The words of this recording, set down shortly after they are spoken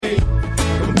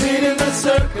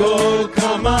circle,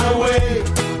 come my way.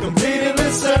 Completing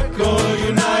the circle,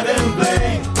 unite and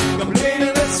play.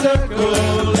 Completing the circle,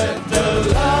 let the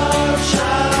love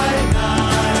shine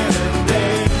night and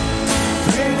day.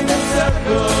 Completing the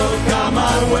circle, come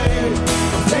my way.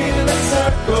 Completing the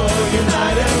circle,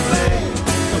 unite and play.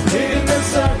 Completing the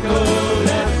circle,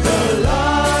 let the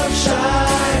love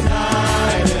shine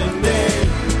night and day.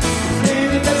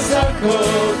 Completing the circle,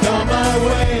 come my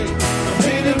way.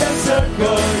 Completing the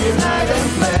circle, unite and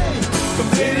play.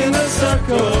 Completing the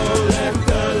circle, let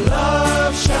the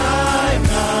love shine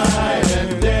night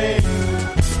and day.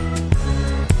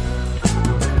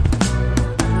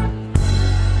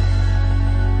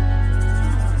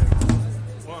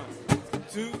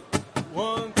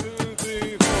 One, two,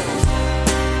 3, 4.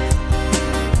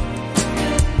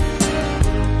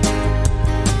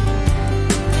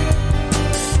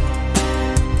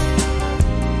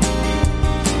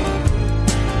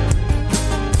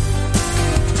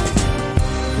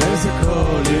 There's a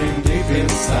calling deep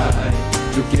inside.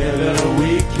 Together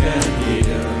we can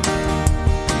hear.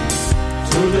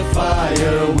 Through the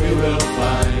fire we will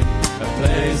find a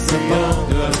place beyond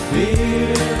the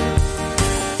fear.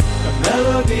 A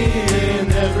melody in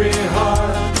every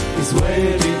heart is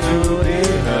waiting to be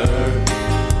heard.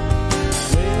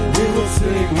 We will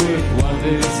sing with one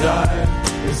desire,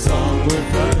 a song will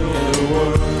fill the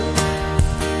world.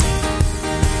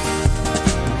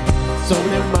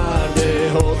 Somos más de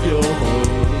odio,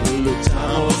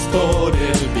 luchamos por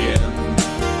el bien.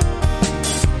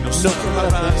 Nosotros la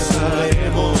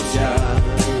pasaremos ya,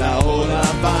 la hora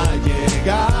va a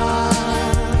llegar.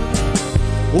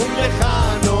 Un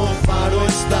lejano faro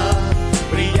está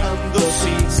brillando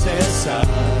sin cesar.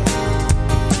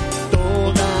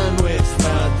 Toda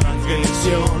nuestra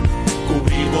transgresión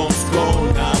cubrimos con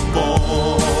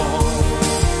amor.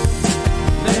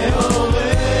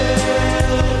 נעורר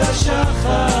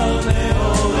השחר,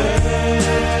 נעורר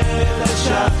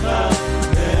השחר,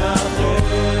 נאחד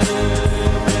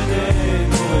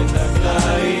בינינו את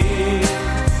הגליים.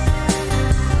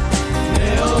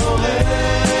 נעורר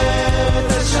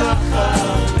השחר,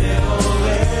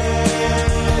 נעורר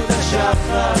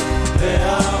השחר,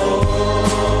 והאור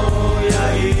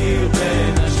יאיר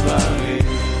בין השברים.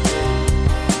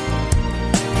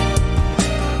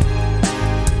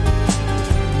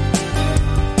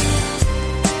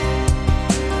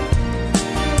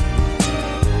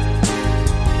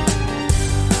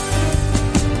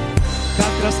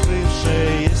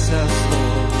 Раскрывшееся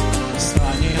слово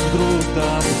станет вдруг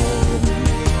добром.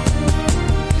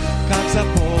 Как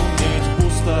заполнить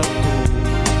пустоту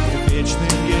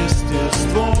вечным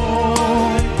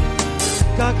естеством?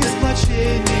 Как из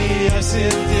плачения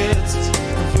сердец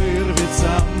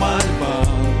вырвется мольба,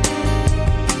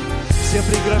 все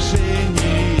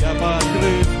прегрешения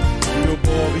покрыв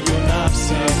любовью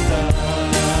навсегда.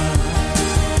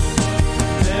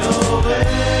 נעורר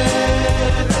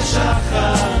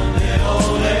השחר,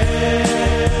 נעורר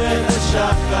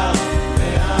השחר,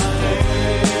 נאחד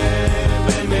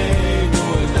בינינו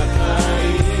את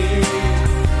הקרעים.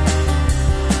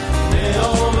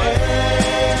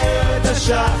 נעורר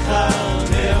השחר,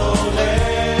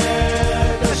 נעורר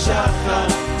השחר,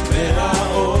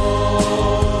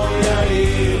 והאור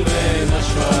יאיר בין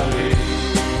השברים.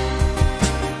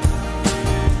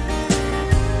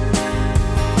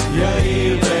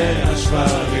 יאיר בין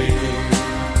השברים.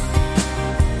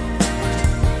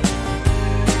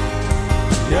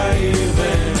 יאיר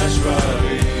בין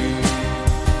השברים.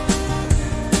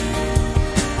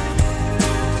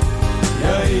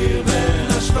 יאיר בין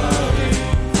השברים.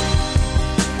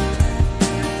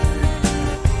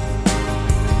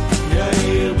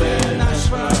 יאיר בין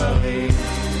השברים.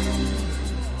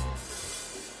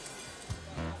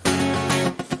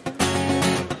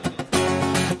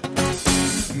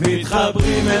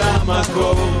 מתחברים אל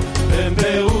המקור, בין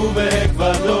פרו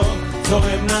ואקוודור,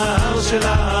 זורם נהר של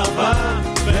אהבה,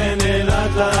 בין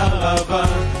אילת לערבה,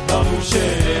 ברור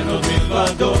שאין עוד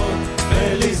מלבדו,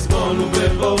 בליסבון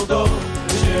ובבורדו,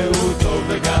 שהוא טוב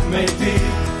וגם מיטיב,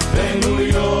 בניו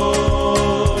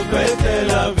יורק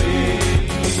ותל אביב.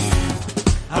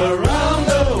 Around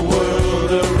the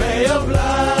world a ray of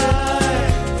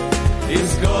light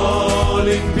is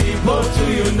calling people to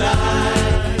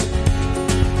unite,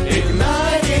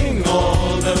 igniting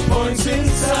all the points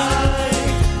inside.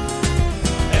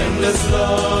 Endless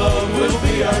love will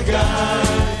be our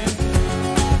guide,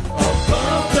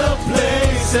 above the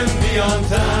place and beyond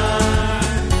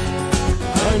time.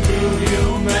 A new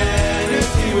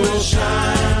humanity will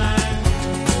shine,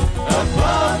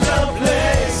 above the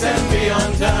place and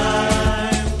beyond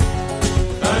time.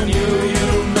 A new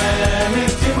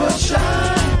humanity will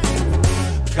shine.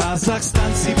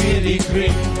 Kazakhstan Сибирь и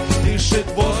Крым, дышит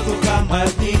воздухом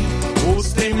одним.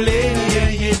 Устремление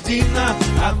едино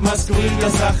от Москвы до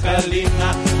Сахалина,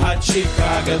 от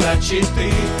Чикаго до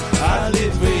Читы, от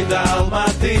Литвы до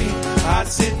Алматы, от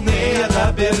Сиднея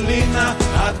до Берлина,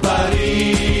 от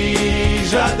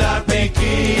Парижа до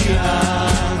Пекина.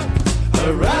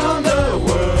 Around the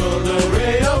world, a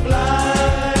ray of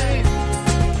light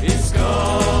is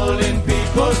calling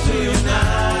people to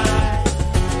unite,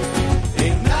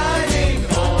 igniting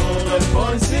all the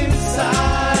points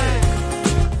inside.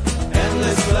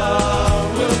 Endless love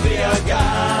will be our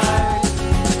guide,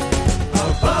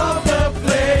 above the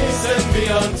place and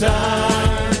beyond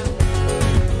time.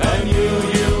 And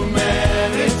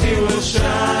humanity will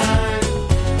shine,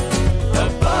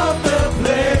 above the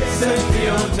place and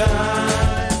beyond time.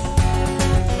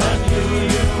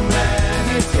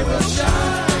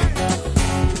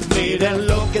 Miren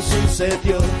lo que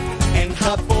sucedió en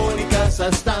Japón y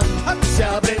Kazajstán. Se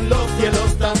abren los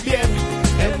cielos también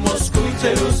en Moscú y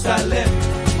Jerusalén.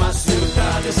 Más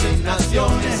ciudades y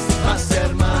naciones, más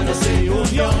hermanos y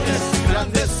uniones.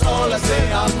 Grandes olas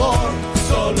de amor,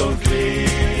 solo un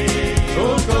clic,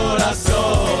 un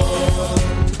corazón.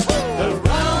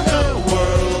 Around the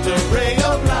world, a ray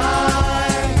of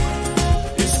light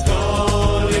is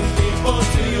calling people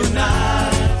to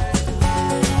unite,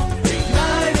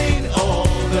 igniting all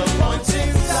the points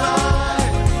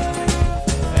inside.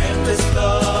 Endless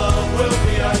love will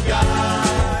be our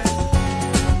guide,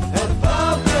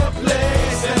 above the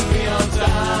place and beyond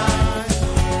time.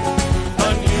 A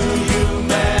new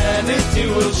humanity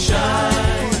will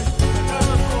shine,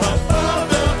 above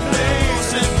the place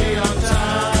and beyond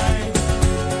time.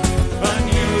 A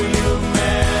new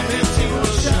humanity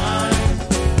will shine,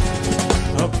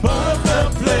 above the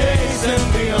place and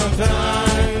beyond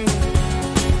time.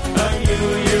 A new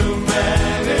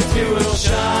humanity will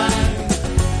shine,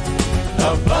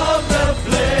 above the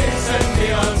place and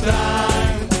beyond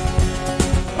time.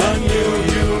 A new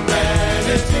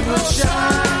humanity will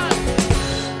shine.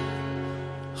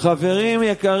 חברים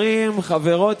יקרים,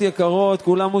 חברות יקרות,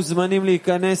 כולם מוזמנים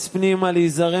להיכנס פנימה,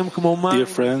 להיזרם כמו מים. Dear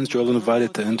friends, you're all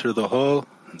invited to enter the hall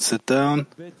and sit down.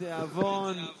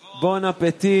 בתיאבון, בון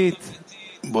אפטיט.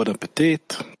 Bon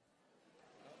appetit.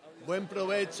 Buen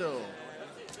provecho.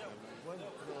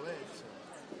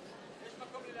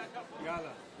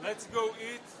 Let's go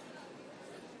eat.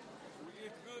 We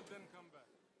eat good, then come back.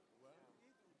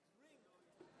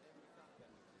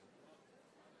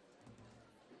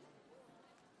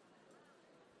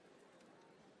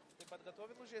 Ты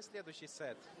подготовил уже следующий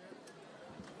сет?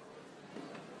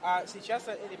 А сейчас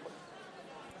или...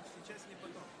 Сейчас не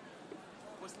потом.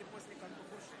 После как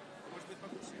покушаем. Может быть,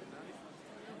 покушаем, да?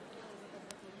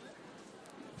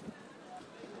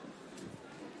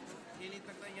 Или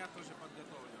тогда я тоже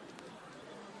подготовлю.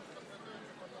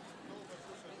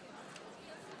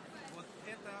 Вот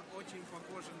это очень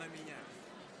похоже на меня.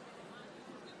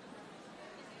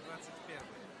 21.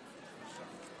 Хорошо.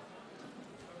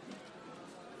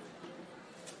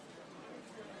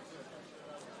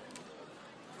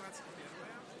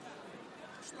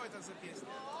 Что это за песня?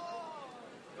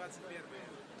 21.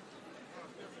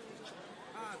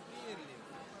 А, Бирли.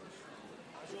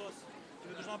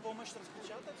 Тебе нужна помощь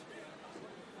распечатать?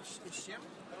 С чем?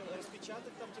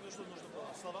 Распечатать там тебе что нужно было?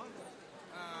 Слова?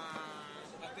 А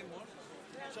ты можешь?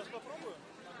 Сейчас попробую.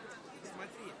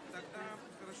 Смотри, тогда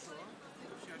хорошо.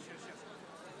 Сейчас.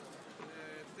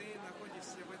 Ты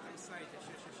находишься в этом сайте.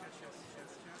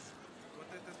 Сейчас. Вот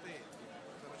это ты.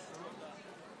 Хорошо.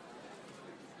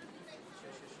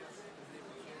 Сейчас.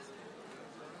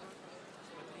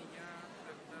 Смотри, я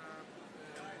тогда...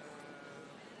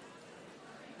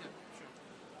 Нет, что?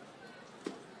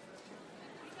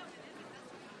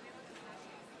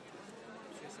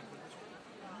 Сейчас, секундочку.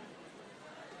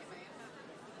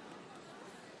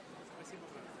 Спасибо,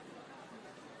 брат.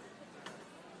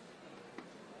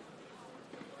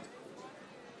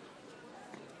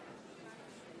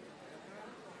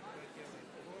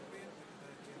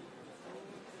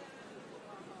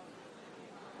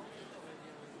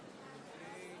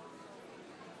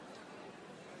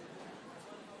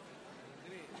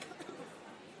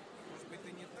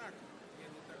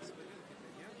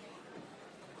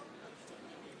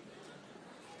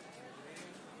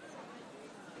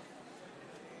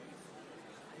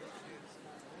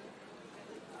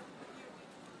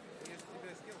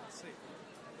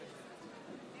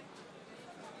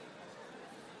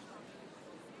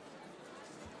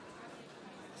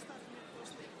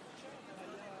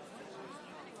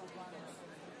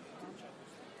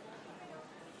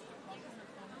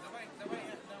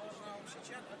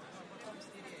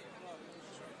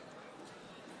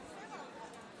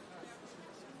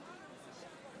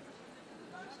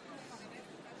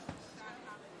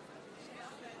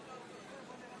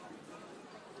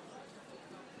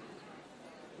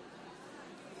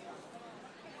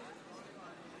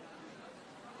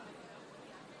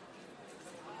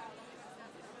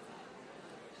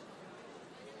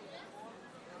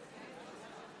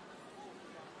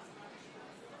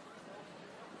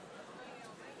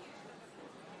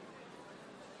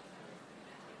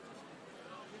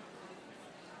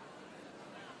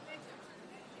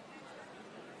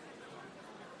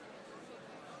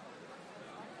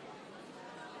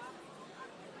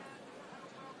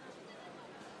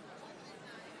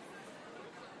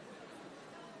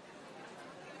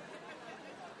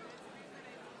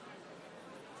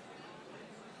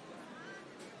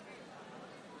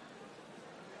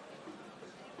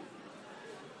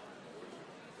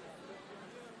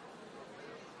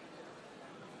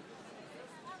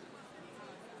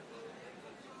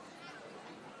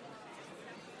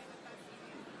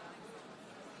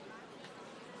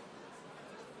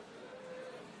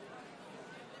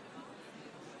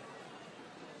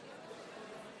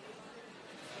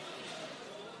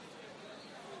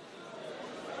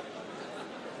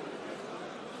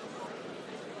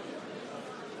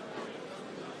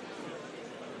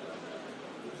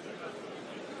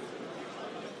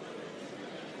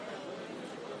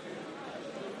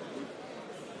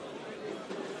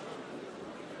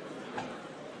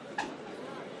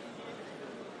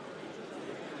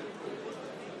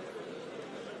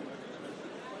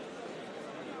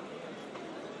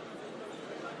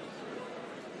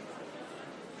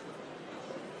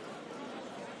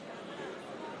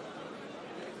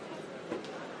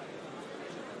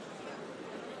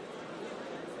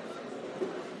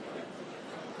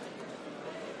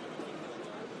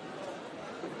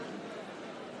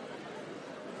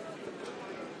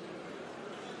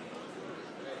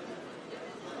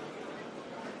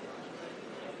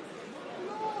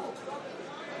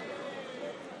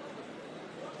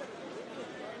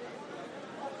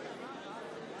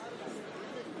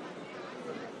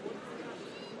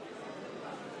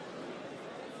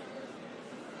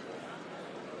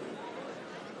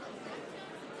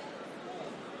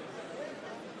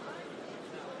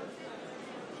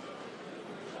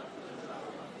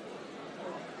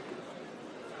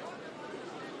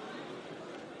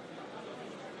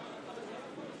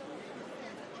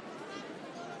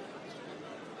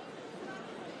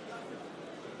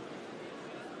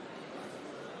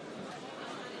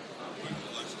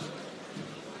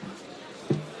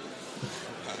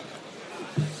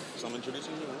 I'm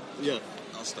introducing you. Yeah.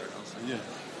 I'll start. Yeah.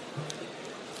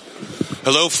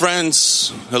 Hello,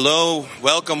 friends. Hello.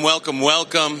 Welcome, welcome,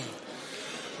 welcome.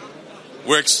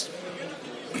 We're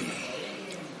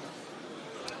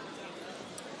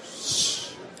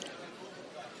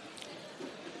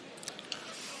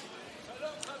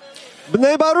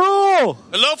Bnei Baruch!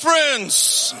 Hello,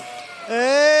 friends.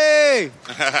 Hey!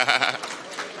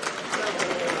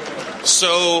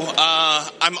 So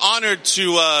I'm honored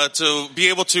to be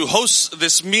able to host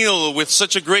this meal with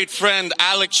such a great friend,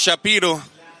 Alex Shapiro.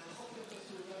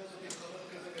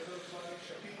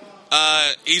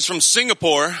 He's from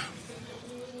Singapore,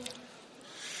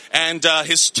 and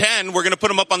his 10, we're going to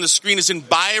put him up on the screen, is in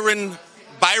Byron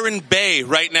Bay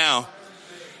right now.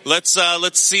 Let's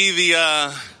see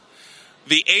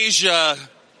the Asia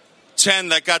 10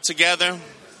 that got together.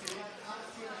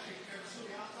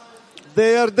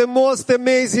 They are the most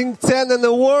amazing 10 in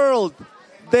the world.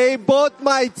 They bought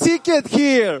my ticket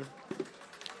here.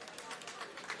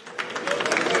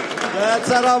 That's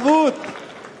Aravut.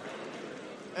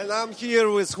 And I'm here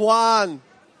with Juan,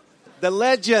 the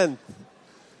legend,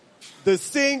 the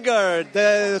singer,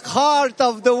 the heart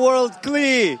of the world,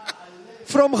 Kli,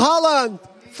 from Holland,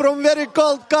 from very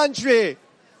cold country.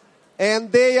 And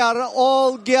they are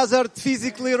all gathered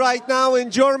physically right now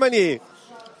in Germany.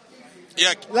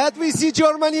 Yeah. Let me see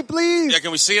Germany, please. Yeah,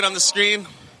 can we see it on the screen?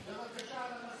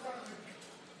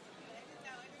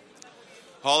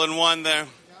 All in one there.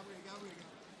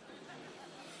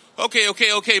 Okay.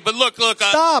 But look.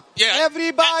 Stop. Yeah.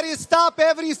 Everybody stop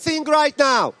everything right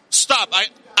now. Stop.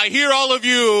 I hear all of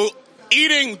you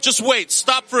eating. Just wait.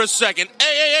 Stop for a second.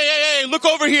 Hey. Look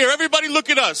over here. Everybody look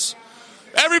at us.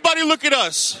 Everybody look at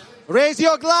us. Raise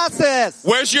your glasses.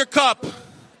 Where's your cup?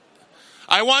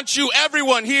 I want you,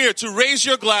 everyone here, to raise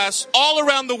your glass all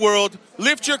around the world.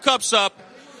 Lift your cups up.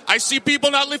 I see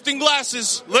people not lifting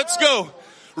glasses. Let's go.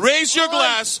 Raise your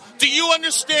glass. Do you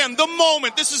understand the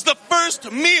moment? This is the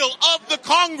first meal of the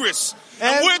Congress.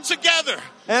 And we're together.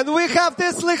 And we have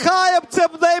this L'chaim to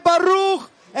Bnei Baruch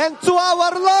and to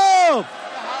our love.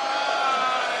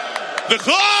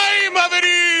 L'chaim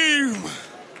Averim.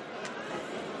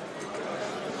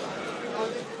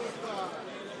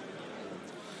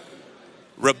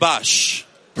 Rabash,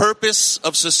 purpose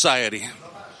of society.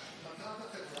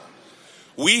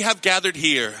 We have gathered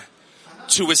here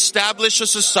to establish a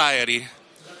society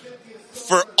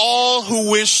for all who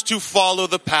wish to follow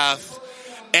the path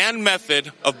and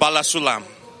method of Bala Sulam,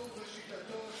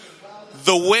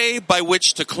 the way by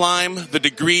which to climb the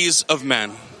degrees of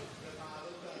man.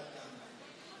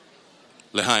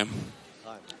 L'chaim.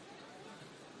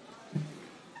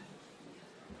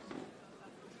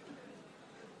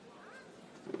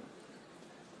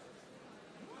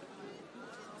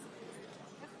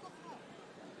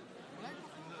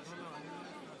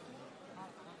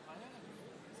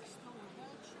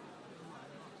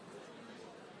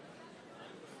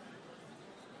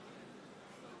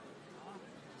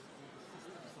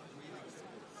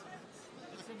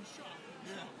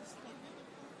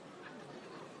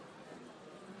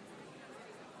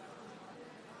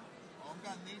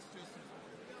 Ne istiyorsun?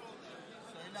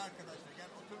 Söyle arkadaşlar, gel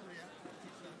otur buraya.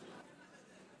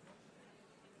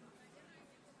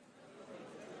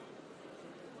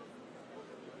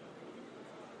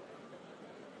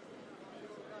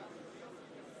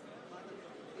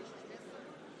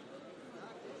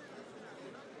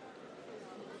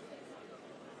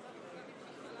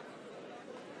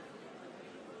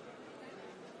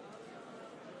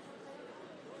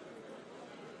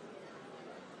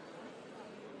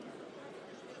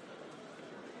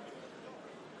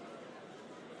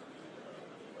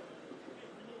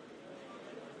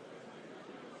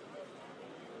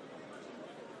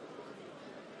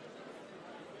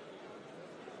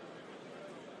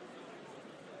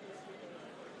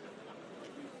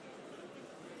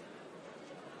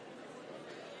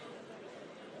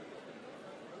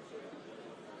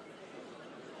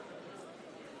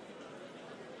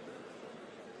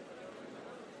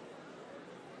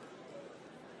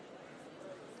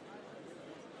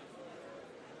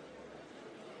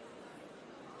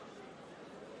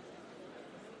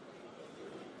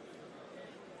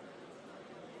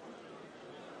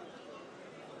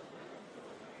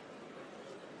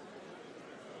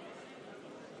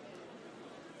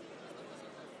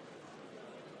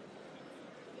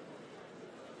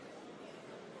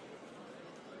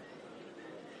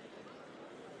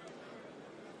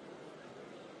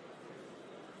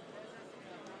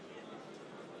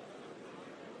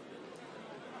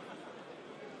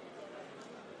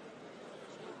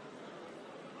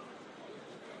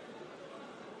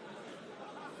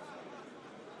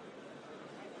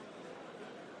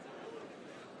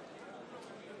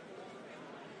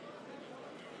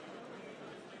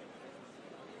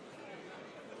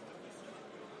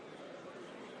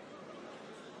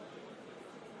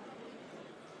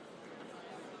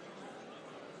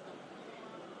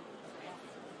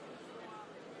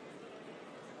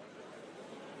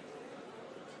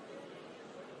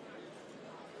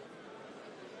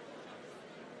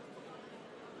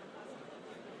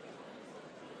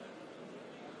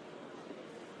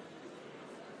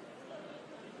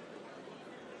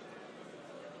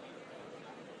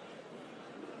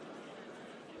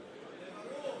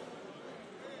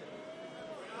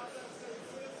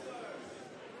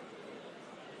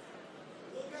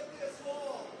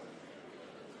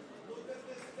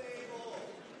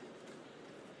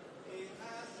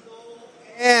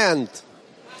 And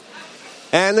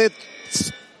it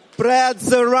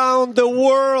spreads around the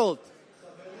world.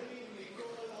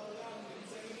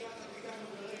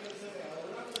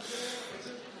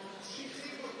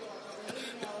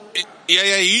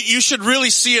 Yeah. You should really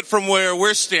see it from where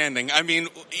we're standing. I mean,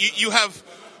 you have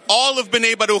all of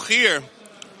B'nai Baruch here,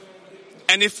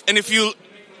 and if you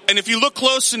look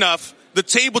close enough, the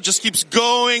table just keeps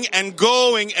going and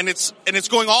going, and it's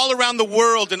going all around the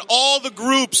world, and all the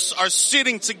groups are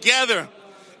sitting together,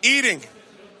 eating.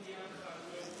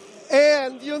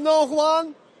 And you know,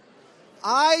 Juan,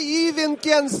 I even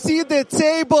can see the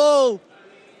table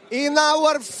in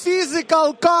our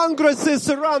physical congresses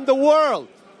around the world.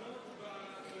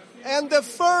 And the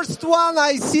first one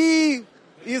I see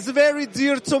is very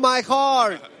dear to my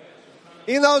heart.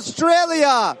 In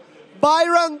Australia,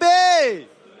 Byron Bay.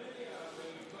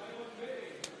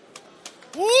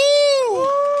 Woo!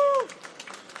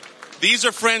 These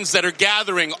are friends that are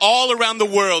gathering all around the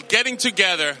world, getting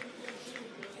together,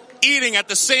 eating at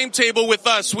the same table with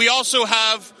us. We also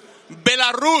have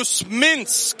Belarus,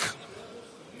 Minsk.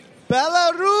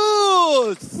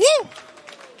 Belarus! Woo!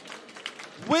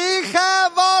 We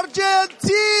have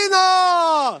Argentina!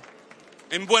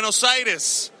 In Buenos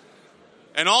Aires.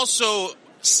 And also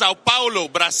Sao Paulo,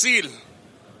 Brazil.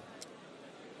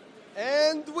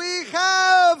 And we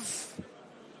have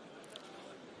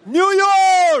New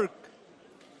York!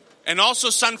 And also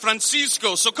San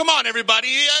Francisco. So come on,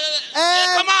 everybody.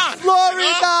 And come on. Florida!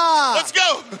 You know? Let's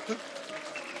go.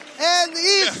 And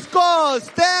East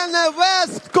Coast and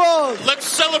West Coast. Let's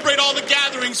celebrate all the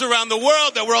gatherings around the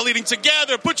world that we're all eating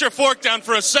together. Put your fork down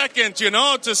for a second,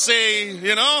 to say,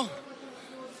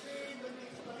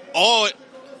 Oh,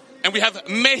 and we have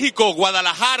Mexico,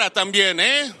 Guadalajara también,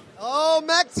 eh? Oh,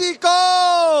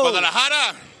 Mexico!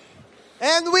 Guadalajara.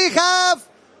 And we have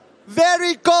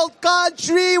very cold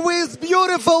country with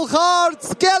beautiful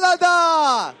hearts,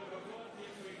 Canada!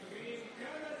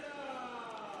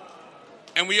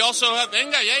 And we also have,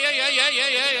 venga,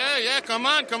 yeah. Come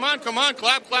on.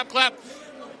 Clap.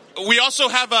 We also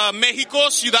have Mexico,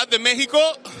 Ciudad de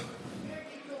Mexico.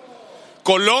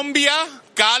 Colombia,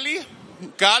 Cali.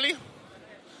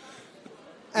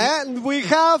 And we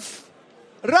have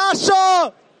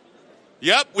Russia!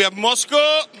 Yep, we have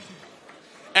Moscow.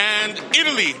 And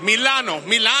Italy, Milano,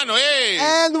 hey.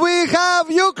 And we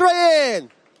have Ukraine!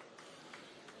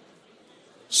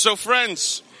 So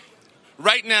friends,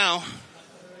 right now,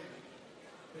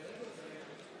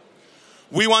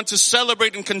 we want to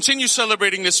celebrate and continue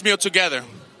celebrating this meal together.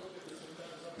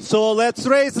 So let's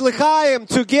raise l'chaim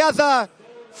together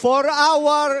for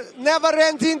our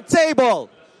never-ending table.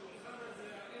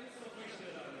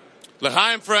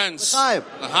 L'chaim, friends. L'chaim.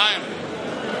 L'chaim.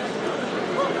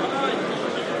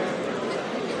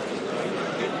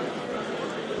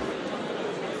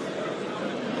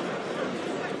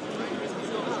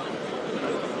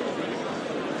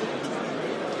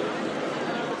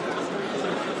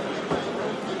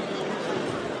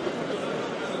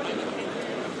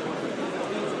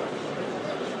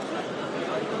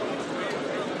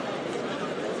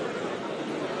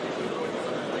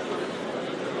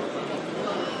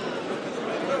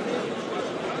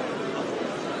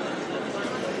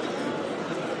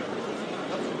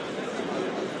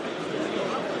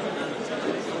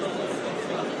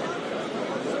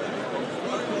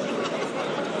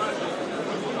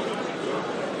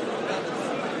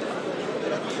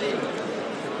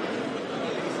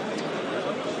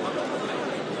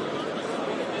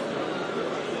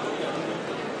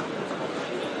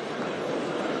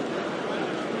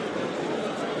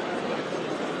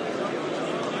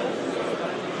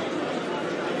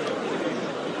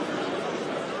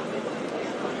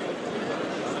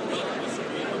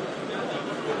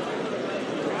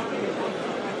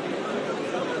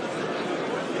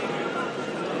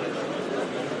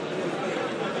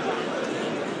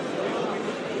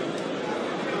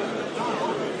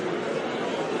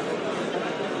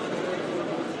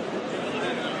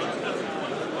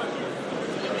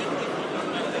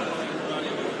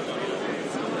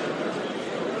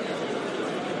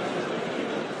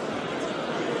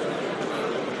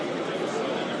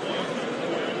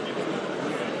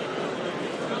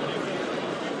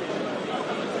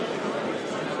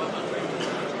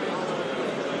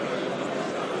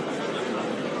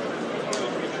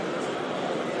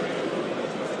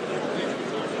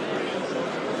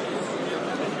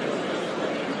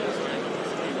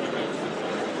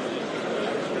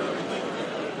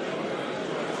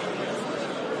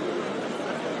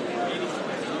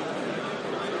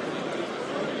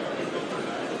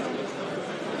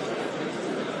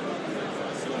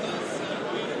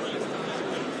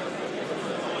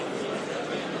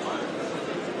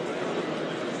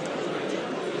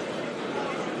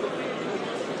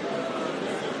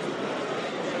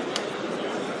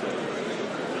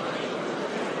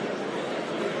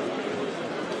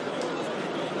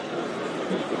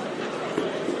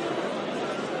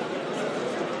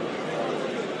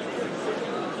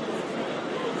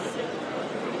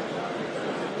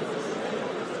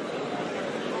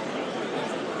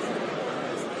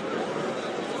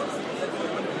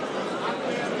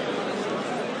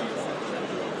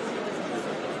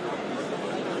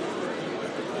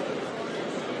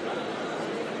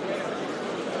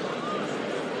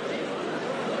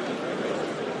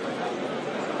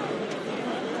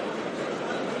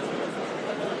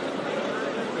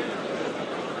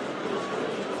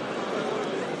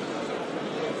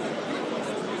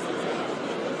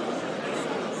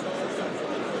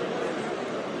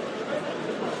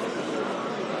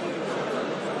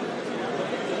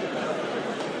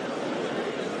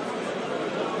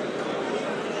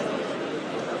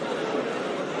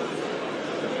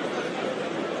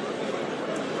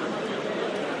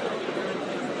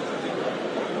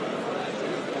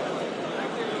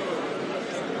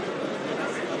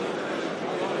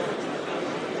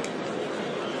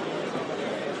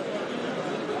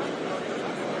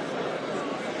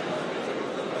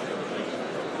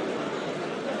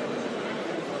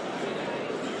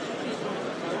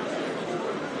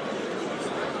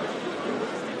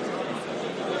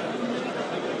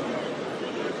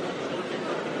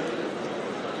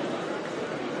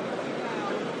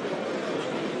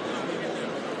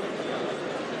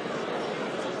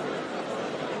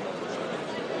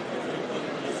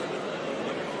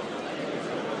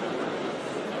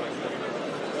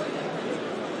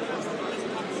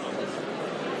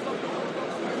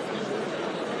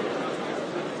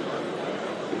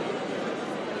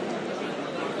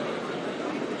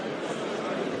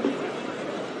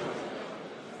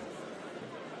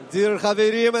 Dear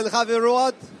Chaverim and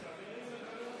Chaverot,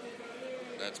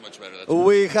 That's much better.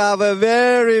 we have a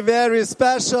very, very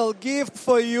special gift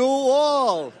for you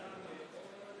all.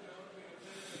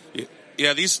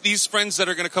 Yeah, these friends that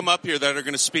are going to come up here, that are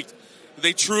going to speak,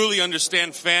 they truly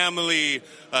understand family,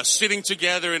 sitting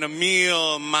together in a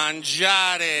meal,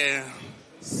 mangiare.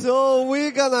 So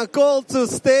we're gonna call to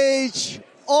stage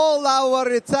all our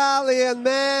Italian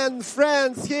men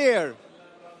friends here.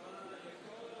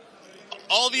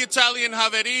 All the Italian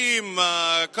Haverim,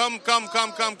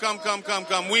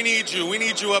 come. We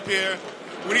need you up here.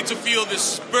 We need to feel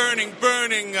this burning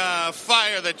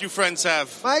fire that you friends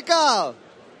have. Michael,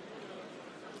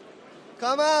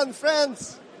 come on,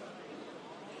 friends.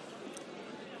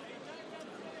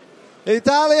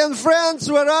 Italian friends,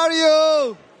 where are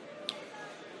you?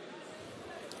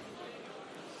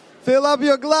 Fill up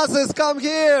your glasses, come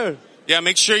here. Yeah,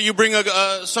 make sure you bring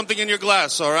something in your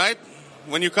glass, all right?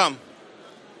 When you come.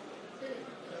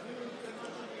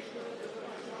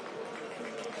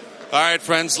 All right,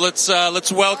 friends, let's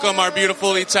welcome our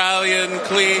beautiful Italian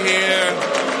Kli here.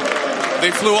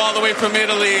 They flew all the way from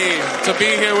Italy to be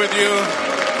here with you.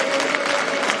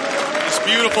 This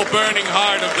beautiful burning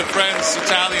heart of the friends,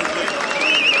 Italian Kli.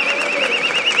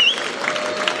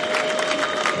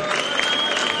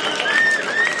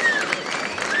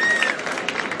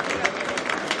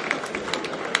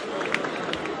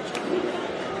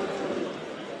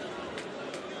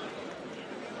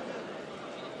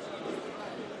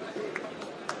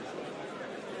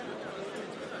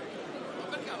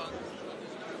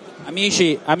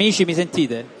 Amici, mi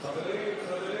sentite?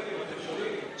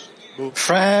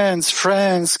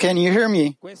 Friends, can you hear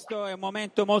me? Questo è un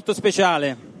momento molto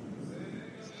speciale.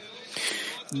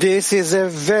 This is a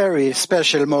very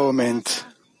special moment.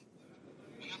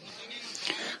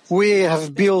 We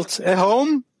have built a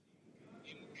home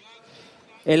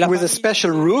with a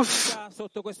special roof,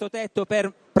 Sotto questo tetto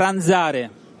per pranzare.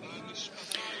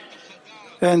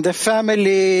 and the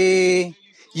family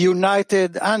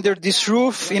united under this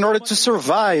roof in order to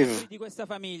survive, Di questa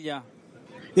famiglia.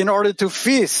 in order to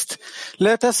feast.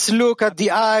 Let us look at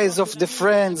the eyes of the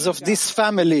friends of this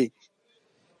family.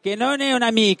 Che non è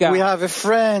un'amica, We have a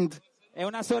friend, è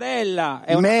una sorella,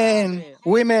 è una men, madre,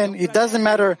 women, it doesn't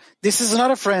matter. This is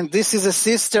not a friend. This is a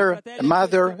sister, a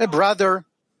mother, a brother.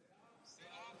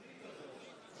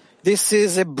 This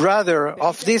is a brother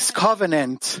of this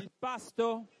covenant. il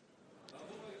pasto.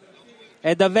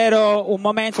 È davvero un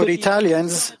momento For the di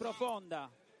Italians, profonda.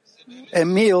 a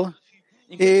meal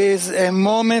is a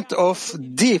moment of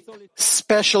deep,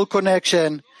 special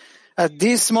connection. At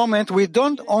this moment, we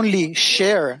don't only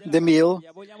share the meal,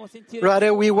 Vogliamo sentire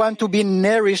rather we want to be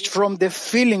nourished from the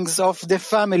feelings of the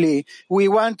family. We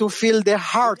want to feel the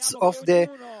hearts of the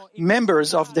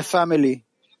members of the family.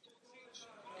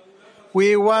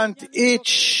 We want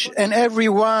each and every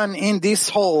one in this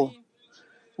hall.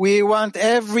 We want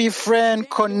every friend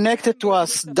connected to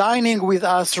us, dining with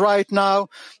us right now,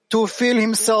 to feel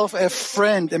himself a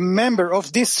friend, a member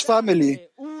of this family,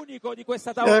 unico di questa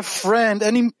a tavola. friend,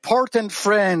 an important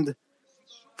friend,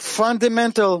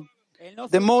 fundamental,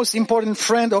 the most important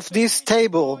friend of this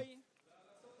table.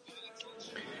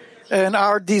 And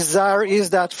our desire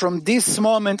is that from this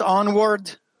moment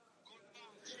onward,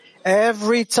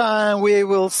 every time we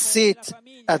will sit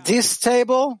at this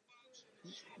table,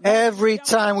 every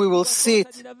time we will sit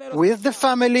with the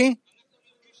family,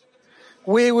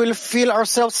 we will feel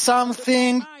ourselves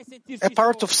something, a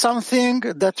part of something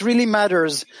that really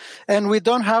matters. And we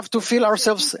don't have to feel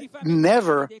ourselves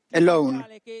never alone.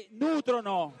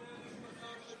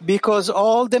 Because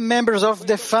all the members of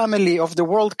the family of the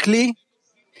World Kli,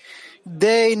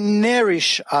 they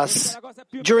nourish us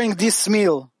during this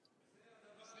meal.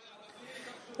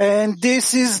 And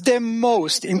this is the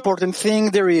most important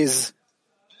thing there is.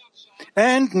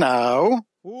 And now,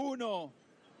 1,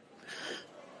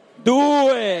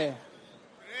 2,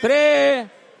 3,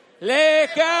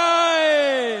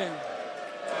 Lekai!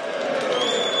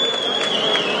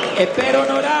 E per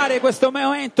onorare questo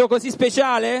momento così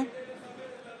speciale,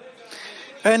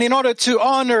 and in order to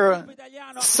honor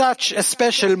such a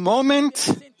special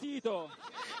moment,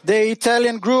 the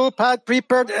Italian group had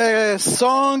prepared a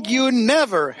song you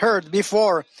never heard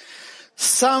before.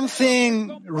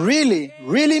 Something really,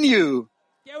 really new,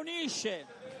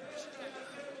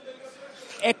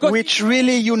 which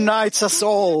really unites us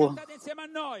all.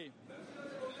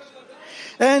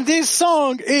 And this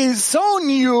song is so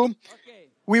new,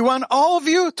 we want all of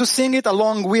you to sing it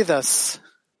along with us.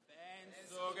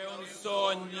 Penso che un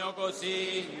sogno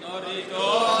così non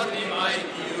ritorni mai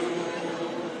più.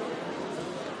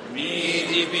 Mi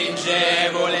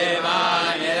dipingevo le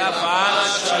mani e la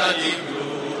faccia di blu.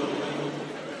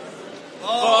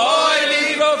 Poi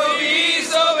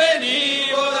all'improvviso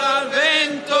venivo dal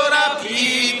vento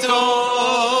rapito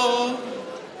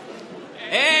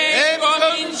e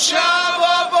cominciavo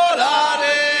a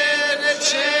volare nel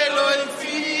cielo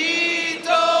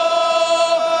infinito.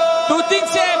 tutti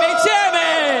insieme, insieme!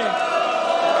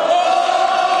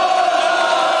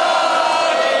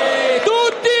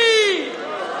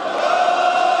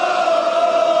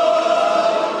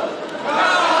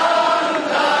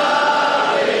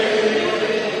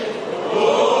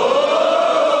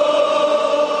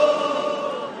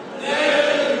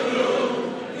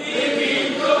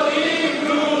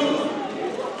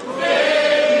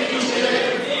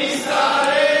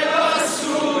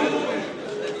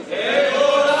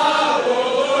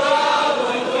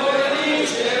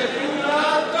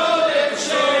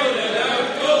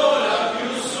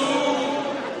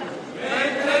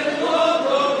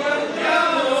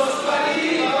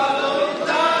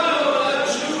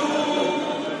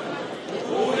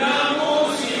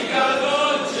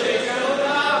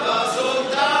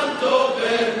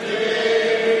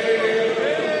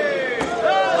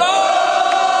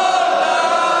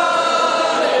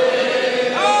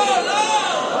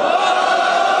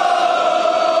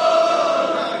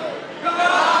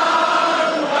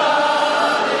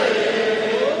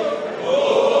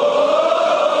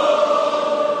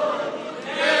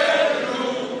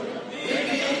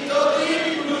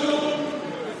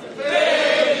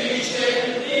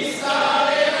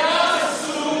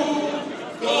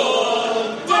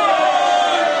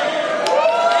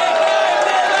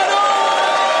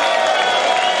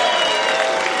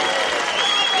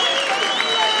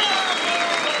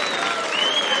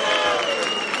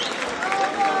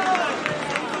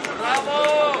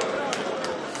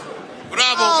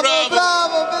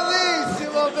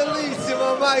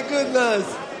 My goodness.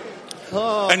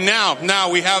 Oh. And now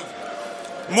we have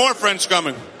more friends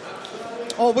coming.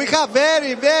 Oh, we have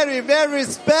very, very, very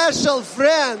special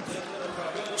friends.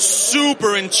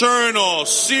 Super internal,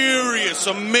 serious,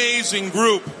 amazing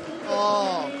group.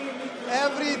 Oh,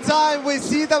 every time we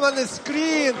see them on the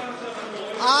screen,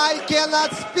 I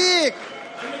cannot speak.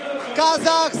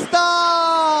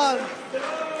 Kazakhstan.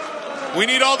 We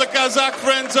need all the Kazakh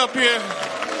friends up here.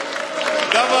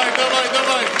 Давай, давай,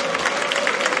 давай.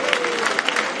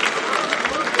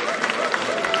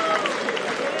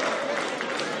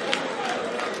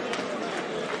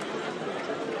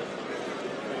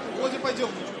 Пойдем.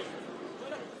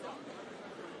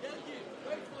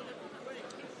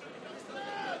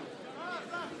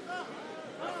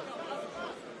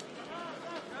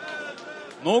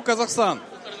 Ну, Казахстан.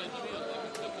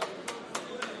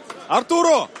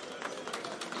 Артуро!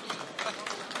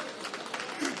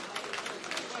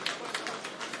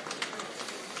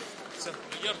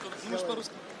 Можешь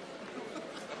по-русски?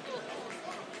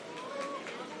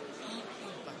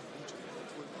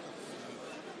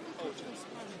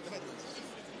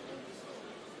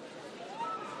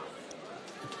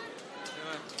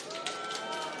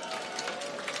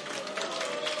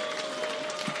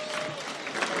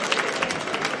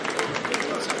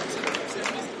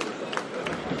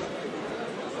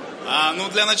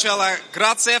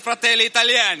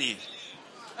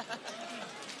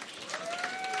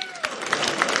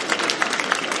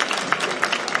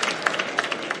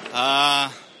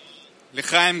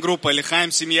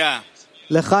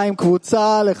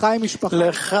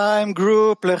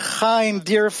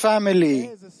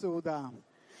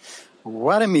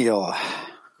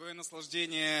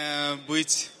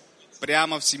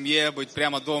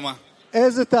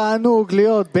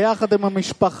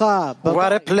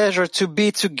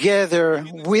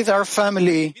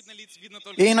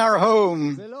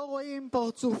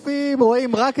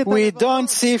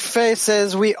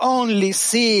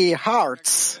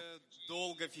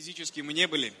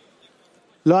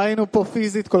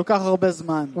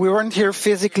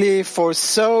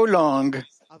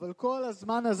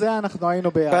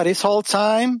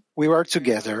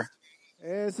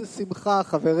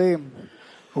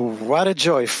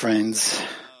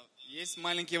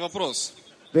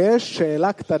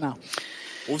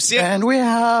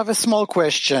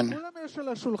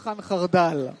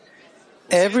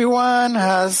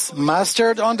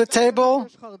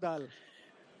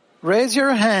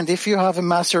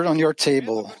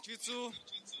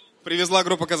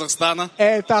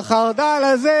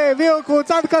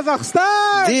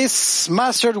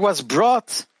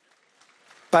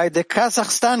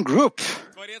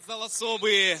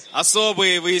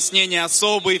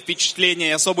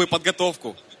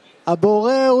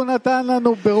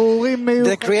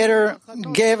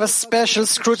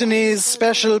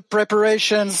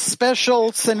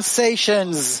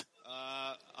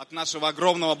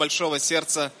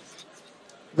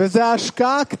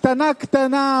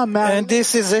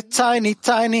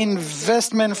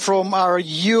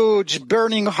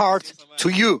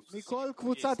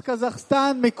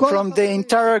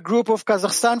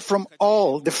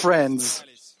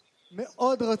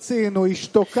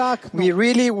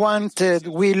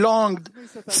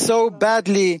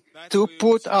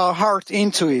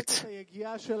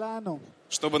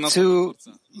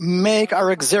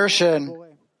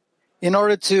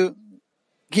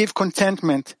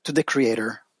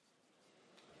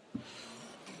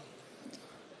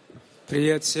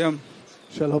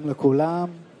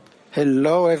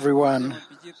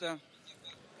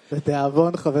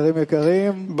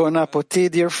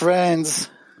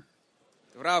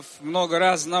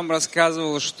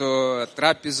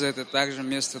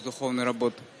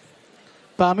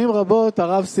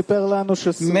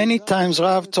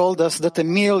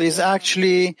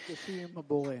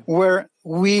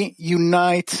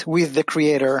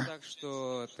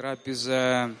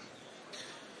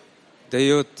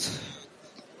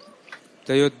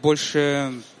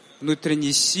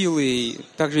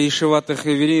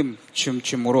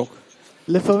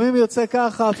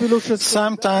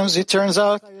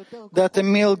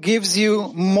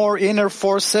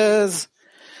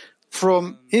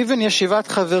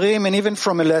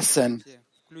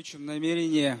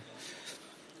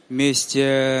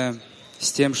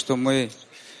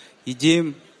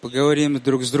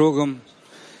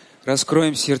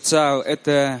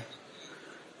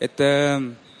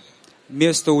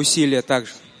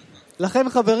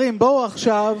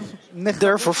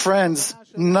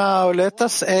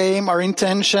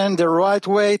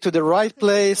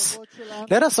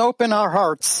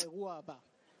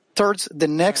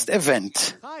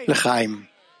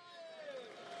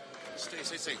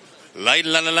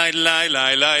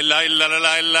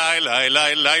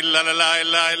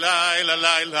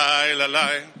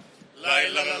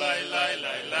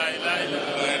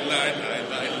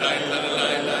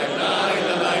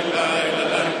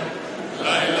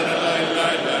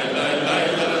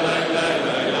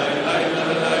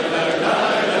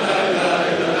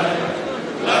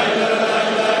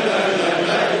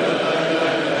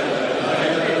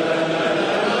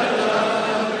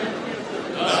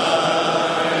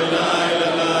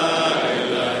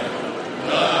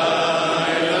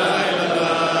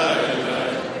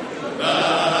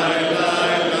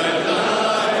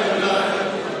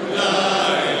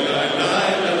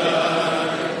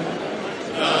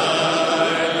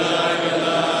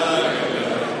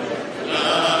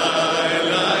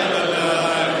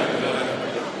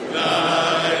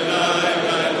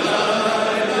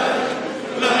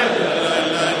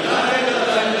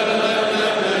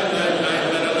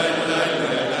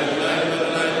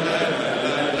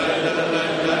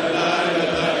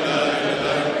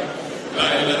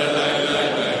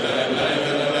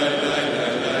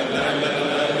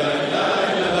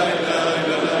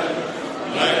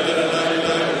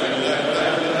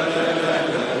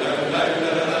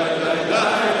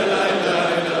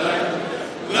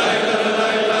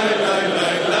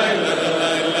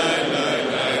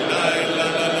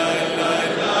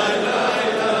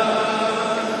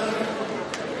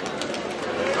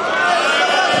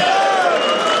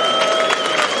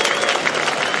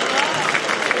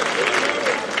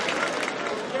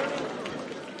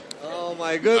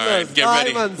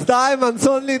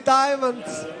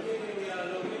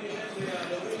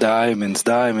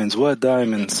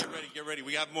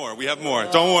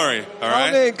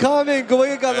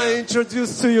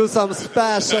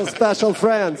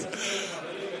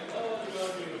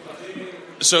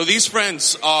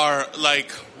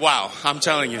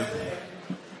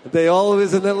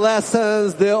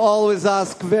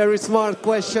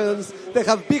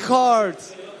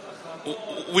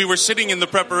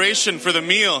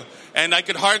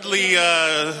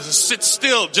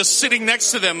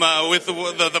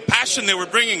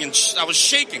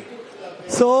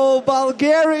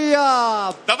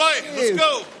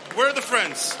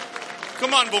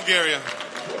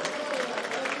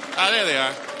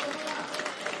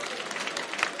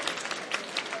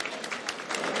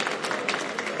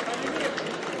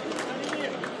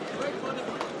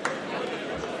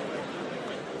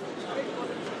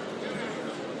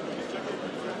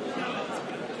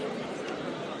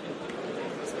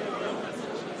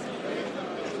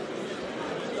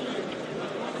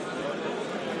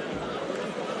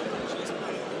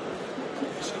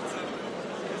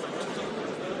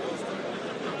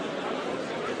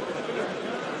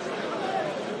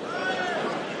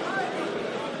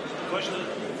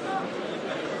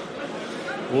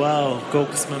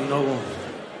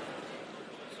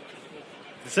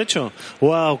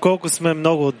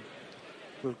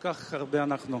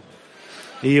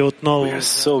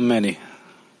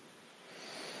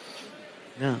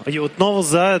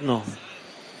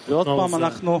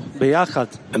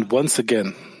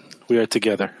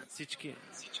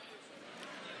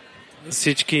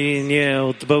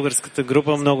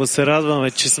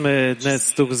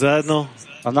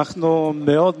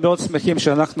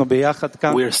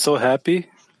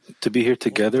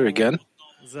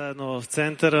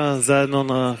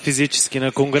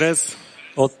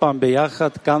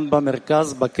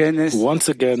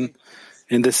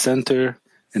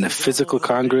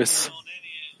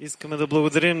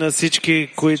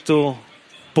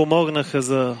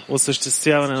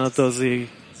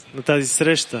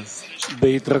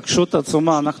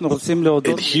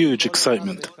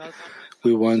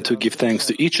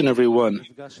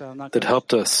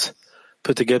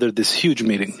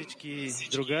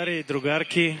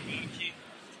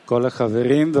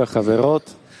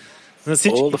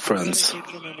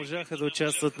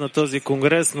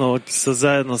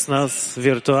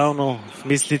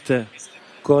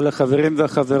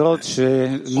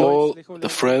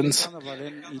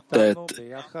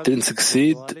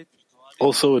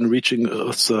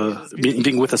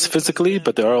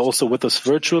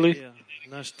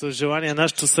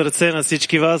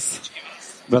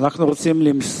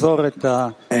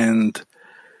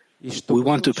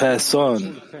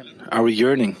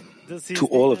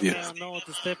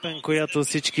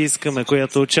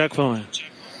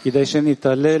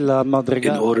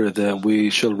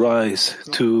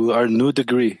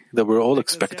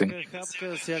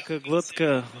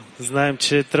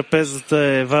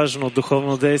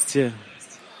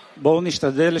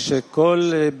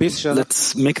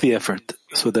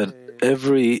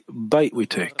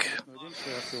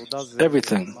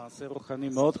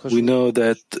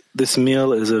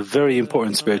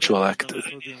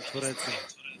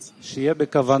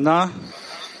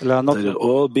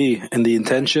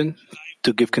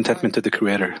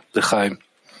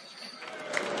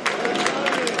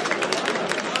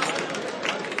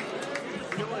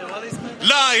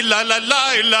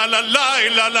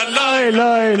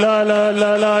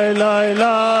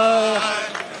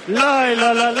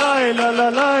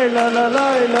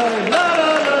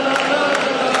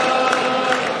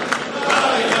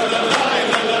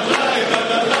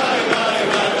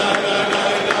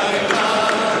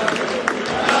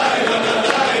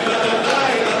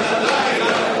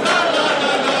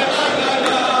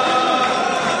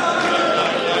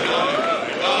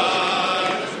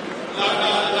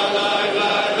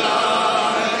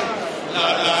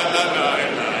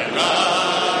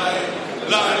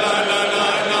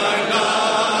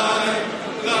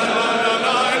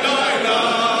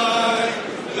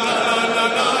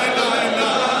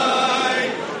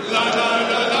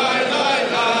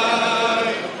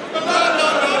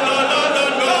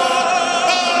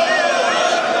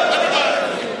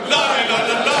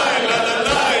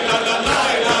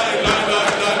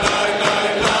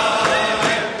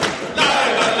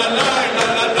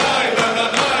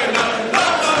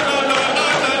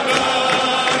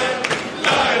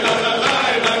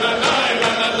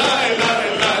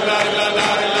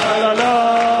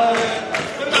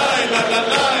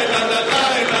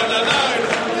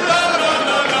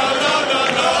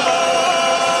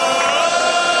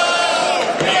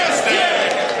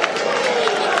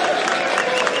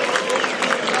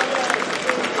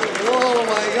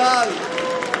 בכלל.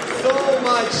 So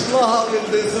much love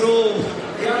in this room.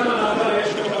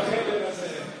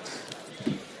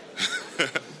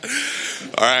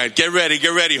 All right, get ready,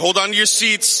 get ready. Hold on to your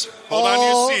seats. Hold on to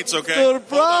your seats, okay?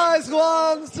 Surprise,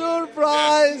 Juan,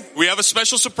 surprise. We have a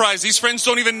special surprise. These friends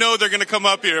don't even know they're going to come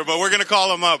up here, but we're going to call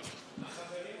them up.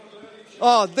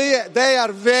 Oh, they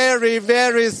are very,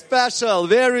 very special,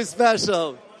 very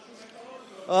special.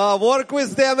 Work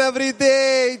with them every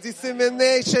day,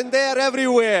 dissemination, they are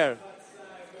everywhere.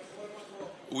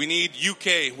 We need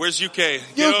UK. Where's UK?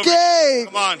 Get UK! over here.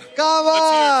 Come on. Come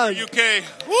Let's on! hear it for UK.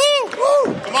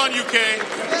 Woo! Come on, UK.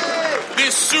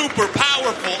 This super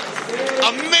powerful,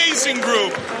 amazing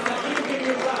group.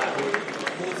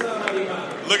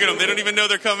 Look at them. They don't even know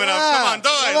they're coming up. Come on,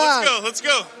 Doi. Let's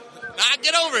go. Nah,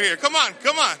 get over here. Come on.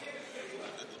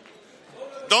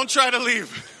 Don't try to leave.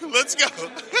 Let's go.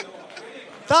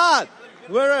 Todd,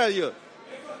 where are you?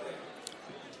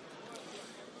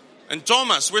 And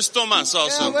Thomas, where's Thomas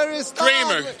also? Yeah, where is Tom?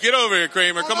 Kramer, get over here,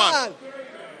 Kramer. Come on.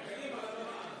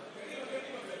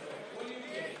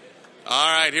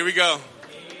 All right, here we go.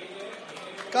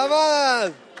 Come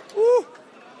on. Woo.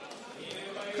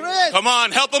 Chris. Come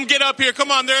on, help them get up here. Come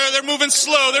on, they're moving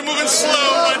slow. But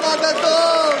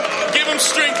give them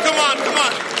strength. Come on.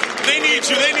 They need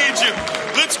you.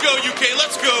 Let's go, UK.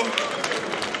 Let's go.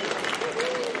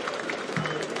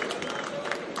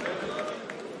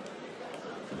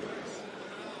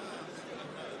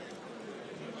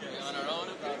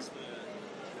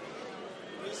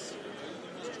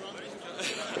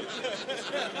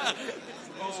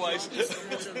 Always.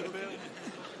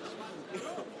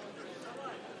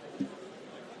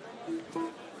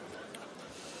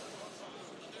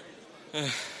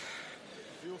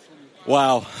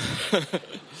 Wow.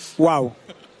 וואו.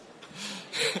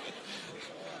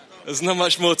 There's not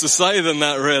much more to say than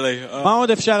that, really. מה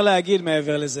עוד אפשר להגיד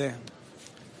מעבר לזה?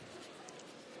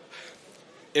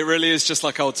 It really is just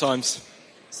like old times.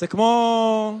 זה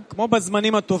כמו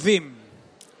בזמנים הטובים.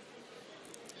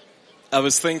 I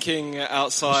was thinking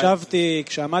outside חשבתי,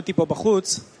 כשעמדתי פה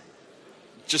בחוץ,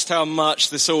 just how much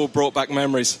this all brought back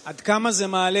memories. עד כמה זה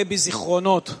מעלה בי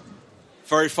זיכרונות.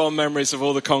 Very fond memories of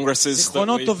all the congresses.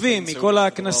 זיכרונות טובים מכל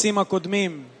הכנסים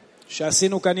הקודמים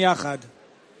שעשינו כאן יחד.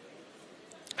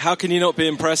 How can you not be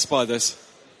impressed by this?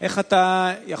 איך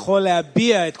אתה יכול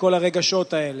להביע את כל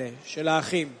הרגשות האלה של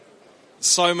האחים?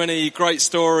 So many great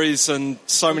stories and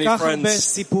so many כל כך הרבה friends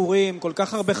סיפורים, כל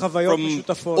כך הרבה חוויות from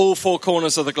משותפות. all four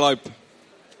corners of the globe.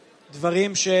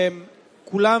 דברים שהם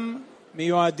כולם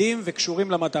מיועדים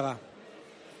וקשורים למטרה.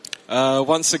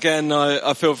 Once again,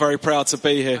 I feel very proud to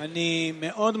be here. אני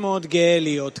מאוד מאוד גאה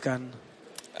להיות כאן.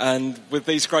 And with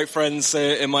these great friends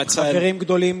in my tent, חברים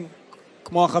גדולים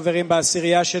כמו החברים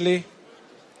בעשירייה שלי.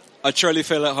 I truly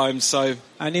feel at home, so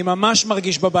אני ממש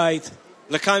מרגיש בבית.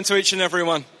 לחיים to each and every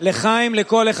one. לחיים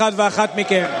לכל אחד ואחת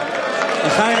מכם.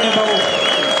 לחיים לברוך.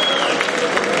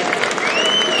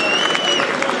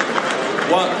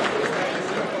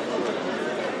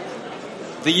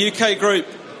 The UK group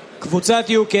קבוצת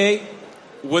UK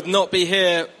would not be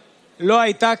here לא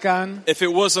הייתה כאן if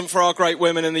it wasn't for our great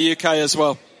women in the UK as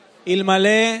well. אלמלא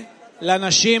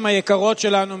לנשים היקרות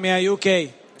שלנו מה-UK.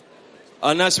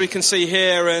 And as we can see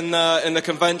here in the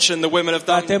convention, the women have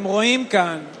done אתם רואים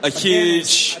כאן a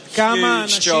huge כמה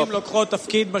job. הנשים לוקחות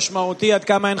תפקיד משמעותי, עד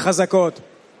כמה הן חזקות.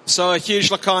 So a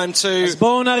huge לחיים to אז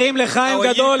בואו נרים לחיים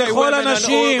גדול לכל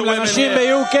הנשים, לנשים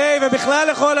ב-UK ובכלל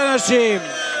לכל הנשים.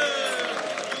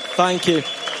 Thank you.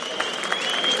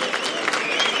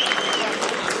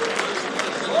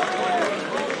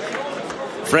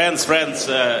 Friends,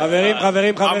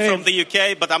 חברים, I'm from the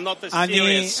UK, but I'm not as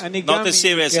serious. Not as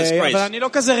serious as אבל Chris. אני לא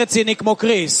כזה רציני כמו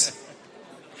קריס.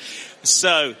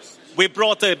 So, we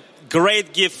brought a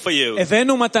great gift for you.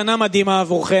 הבאנו מתנה מדהימה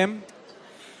עבורכם.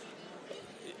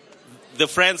 The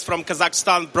friends from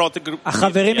Kazakhstan brought a gift.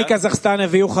 החברים מקזחסטן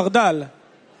הביאו חרדל.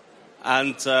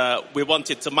 And we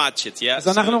wanted to match it, yeah? אז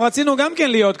אנחנו רצינו גם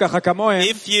כן להיות ככה כמוהם.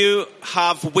 If you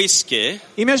have whiskey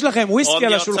אם יש לכם on וויסקי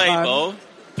על your השולחן, table,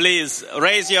 please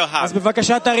raise your אז hand.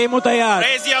 בבקשה תרימו את היד.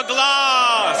 Raise your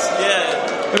glass!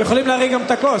 Yeah. אתם יכולים להרים גם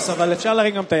את הכוס, אבל אפשר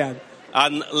להרים גם את היד.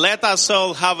 And let us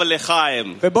all have a lechaim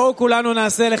ובואו כולנו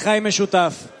נעשה לחיים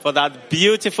משותף. for that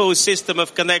beautiful system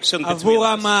of connection between עבור us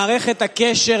המערכת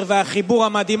הקשר והחיבור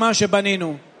המדהימה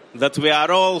שבנינו. that we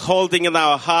are all holding in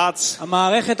our hearts.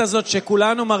 המערכת הזאת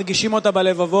שכולנו מרגישים אותה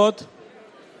בלבבות.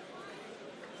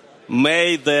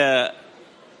 May the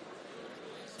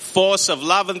force of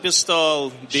love and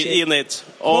bestowal be in it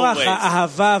כוח always.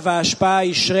 האהבה וההשפעה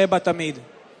ישרה בה תמיד.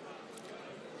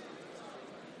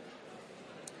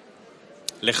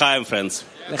 Lechaim, friends.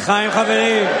 לחיים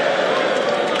חברים.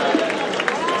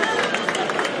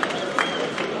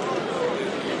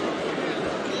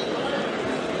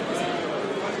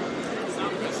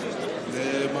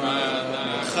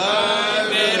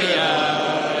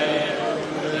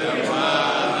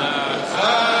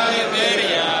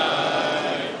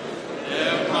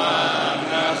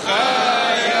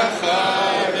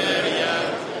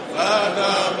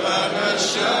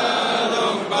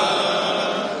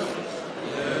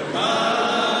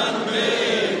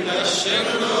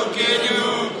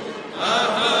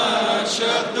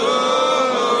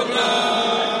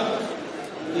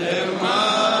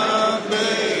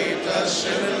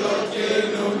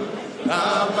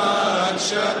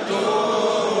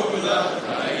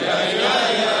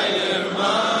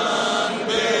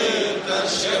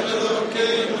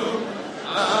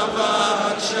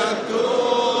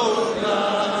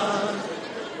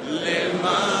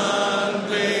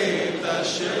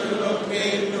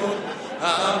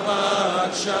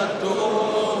 אהבת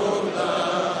שתור לך,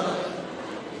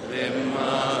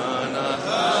 למען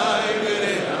החי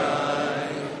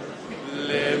ורעי,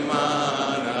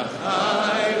 למען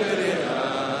החי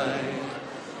ורעי,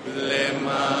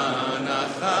 למען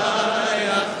החי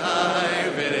החי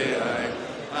ורעי,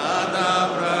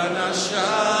 אדברה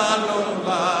נשלום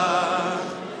בך,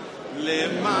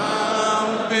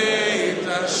 למען בית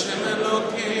השם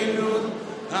אלוקינו,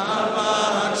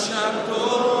 אהבת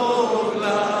שתור לך,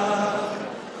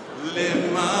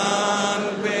 למען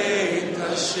בית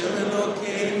השם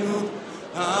אלוקינו,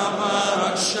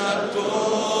 אהבת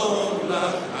שתור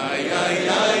לך, איי איי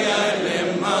איי איי,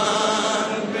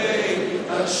 למען בית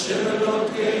השם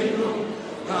אלוקינו,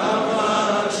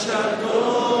 אהבת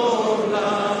שתור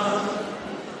לך,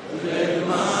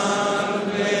 למען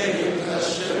בית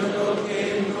השם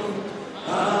אלוקינו,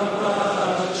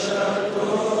 אהבת שתור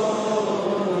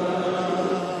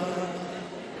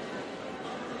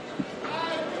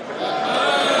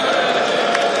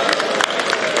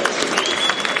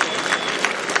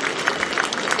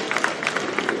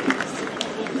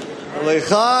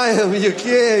L'chaim, UK,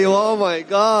 oh my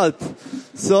God.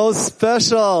 So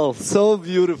special, so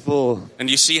beautiful. And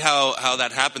you see how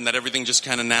that happened, that everything just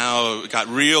kind of now got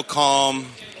real calm,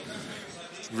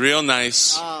 real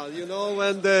nice. You know,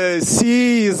 when the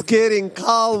sea is getting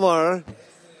calmer,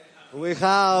 we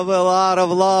have a lot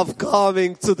of love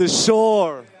coming to the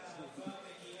shore.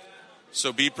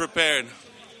 So be prepared.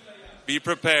 Be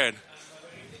prepared.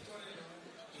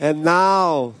 And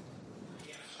now,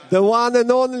 the one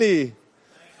and only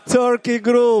Turkey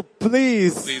group,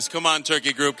 please. Please, come on,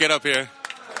 Turkey group, get up here.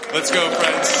 Let's go,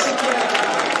 friends.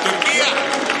 Turkey.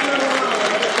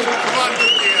 Come on,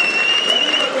 Turkey.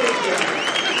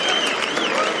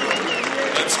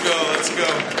 Let's go, let's go.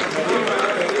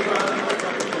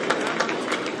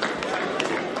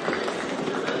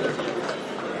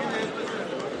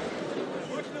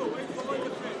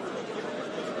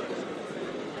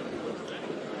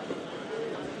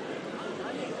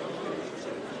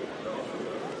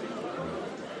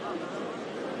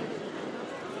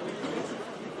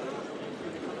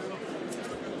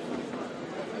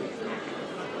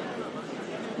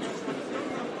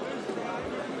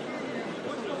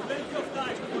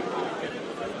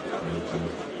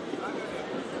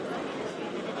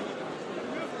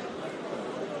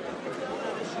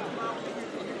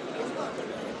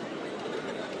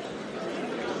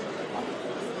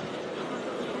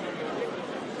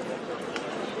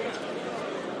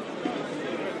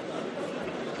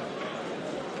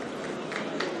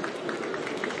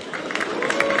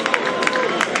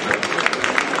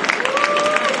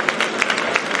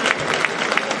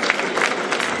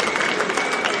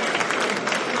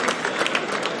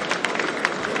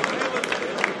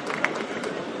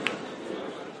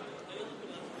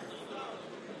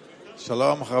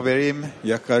 שלום חברים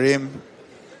יקרים.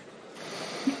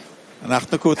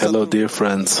 אנחנו קבוצה. Hello, dear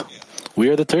friends. We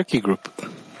are the Turkey group.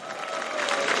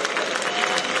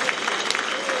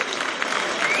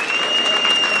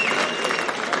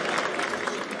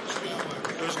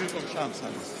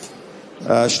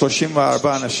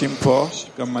 אנשים פה,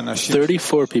 גם אנשים.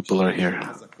 34 people are here.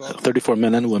 34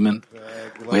 men and women.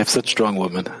 We have such strong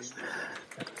women.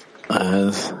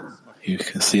 As you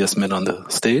can see us men on the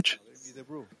stage.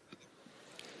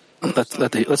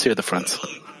 Let's hear the friends.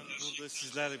 Burada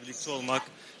sizlerle birlikte olmak,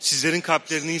 sizlerin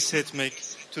kalplerini hissetmek,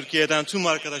 Türkiye'den tüm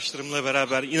arkadaşlarımla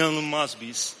beraber inanılmaz bir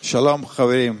his. Shalom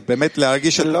חברים, באמת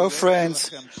להרגיש את Hello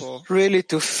friends, really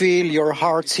to feel your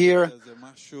hearts here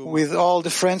with all the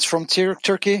friends from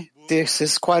Turkey. This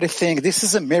is quite a thing. This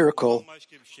is a miracle.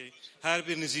 Her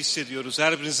birinizi hissediyoruz,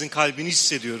 her birinizin kalbini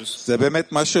hissediyoruz. זה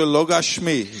באמת משהו לא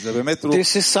גשמי, זה באמת רוח.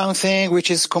 This is something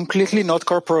which is completely not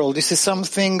corporal. This is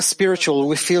something spiritual.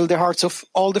 We feel the hearts of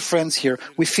all the friends here.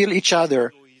 We feel each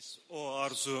other. O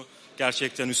arzu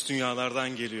gerçekten üst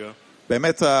dünyalardan geliyor.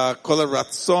 באמת כל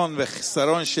הרצון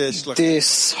וחיסרון שיש לכם.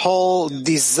 This whole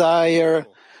desire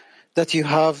that you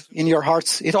have in your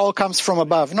hearts, it all comes from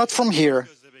above, not from here.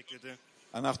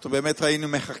 אנחנו באמת היינו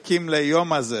מחכים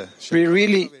ליום הזה. We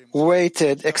really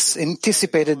waited,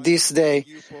 anticipated this day.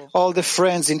 All the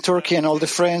friends in Turkey and all the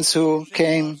friends who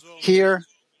came here.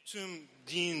 Tüm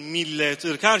din, millet,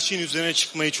 ırk her şeyin üzerine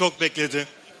çıkmayı çok bekledi.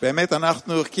 באמת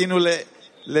אנחנו חיכינו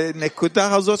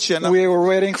לנקודה הזאת שאנחנו. We were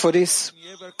waiting for this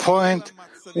point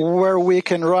where we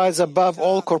can rise above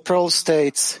all corporal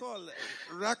states,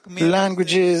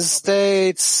 languages,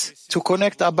 states, to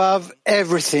connect above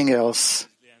everything else.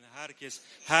 Herkes,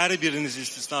 her biriniz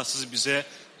istisnasız bize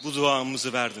bu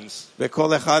duamızı verdiniz.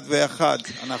 וכל אחד ואחד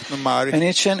אנחנו מעריכים. And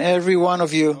each and every one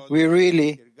of you, we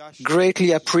really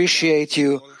greatly appreciate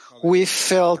you we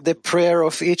felt the prayer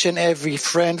of each and every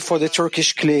friend for the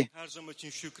Turkish Kli. Her zaman için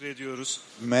şükrediyoruz.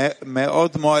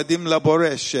 מאוד מועדים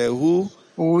לבורא שהוא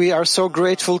We are so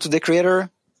grateful to the Creator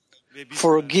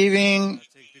for giving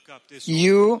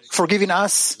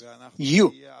us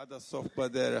you.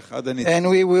 And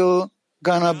we will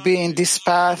gonna be in this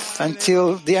path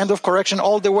until the end of correction,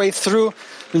 all the way through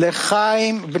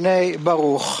L'chaim Bnei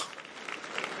Baruch.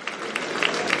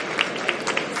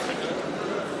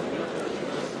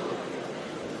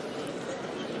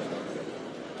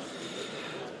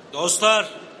 Dostlar,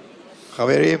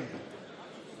 חברים,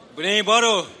 Bnei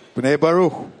Baruch, בני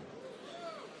ברוך,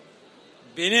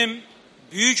 benim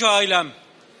büyük ailem.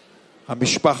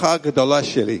 המשפחה הגדולה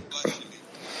שלי.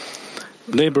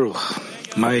 Bnei Baruch,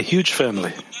 my huge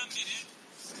family.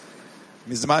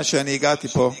 מזמן שאני הגעתי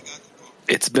פה,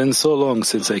 It's been so long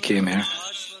since I came here.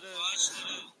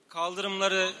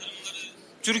 Kaldırımları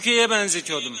Türkiye'ye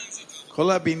benzetiyordum.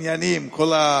 כל הבניינים,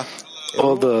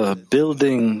 All the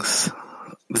buildings,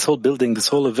 this whole building, this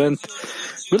whole event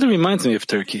really reminds me of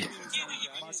Turkey.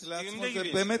 זה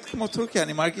באמת כמו טורקיה,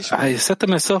 אני מרגיש... I said to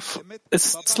myself,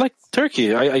 it's like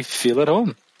Turkey. I feel at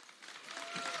home.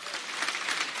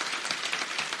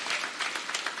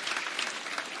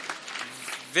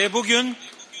 Ve bugün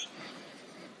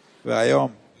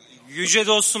והיום, yüce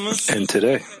dostumuz And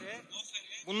today,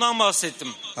 bundan bahsettim.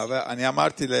 אבל אני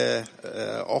אמרתי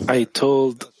I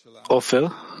told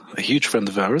Ofer, a huge friend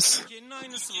of ours,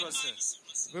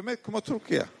 באמת כמו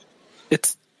טורקיה.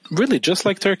 it's really just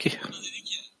like Turkey.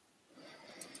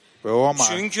 והוא אמר,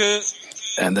 Çünkü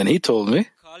And then he told me,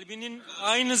 kalbinin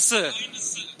aynısı.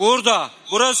 Burada,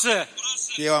 burası.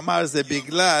 כי הוא אמר, זה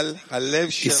בגלל הלב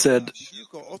he של... said,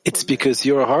 it's because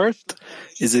your heart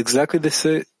is exactly the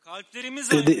same,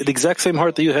 the exact same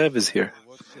heart that you have is here.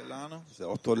 זה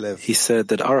אותו לב. He said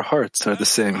that our hearts are the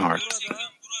same heart.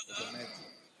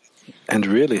 And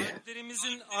really,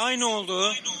 Kalplerimizin aynı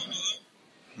olduğu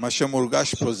מה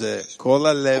שמורגש פה זה כל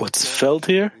הלב what's felt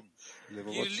here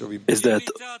is that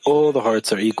all the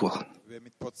hearts are equal.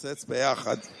 ומתפוצץ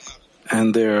ביחד.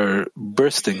 And they're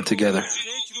bursting together.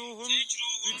 tek ruhun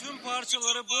bütün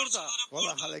parçaları burada. כל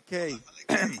החלקי,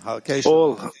 חלקי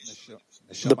All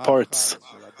של the parts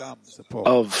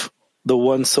of the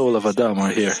one soul of Adam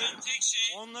are here.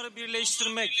 Onları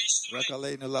birleştirmek. רק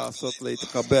עלינו לעשות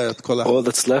להתחבר את כל All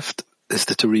that's left is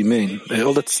to remain.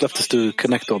 All that's left is to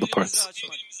connect all the parts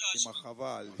עם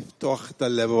החווה, לפתוח את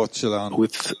הלבות שלנו.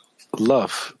 with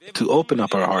love, to open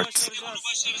up our hearts.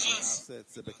 נעשה את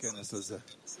זה בכנס הזה.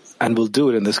 And we'll do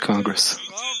it in this Congress.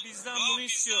 Rav bizden bunu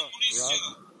istiyor.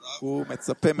 הוא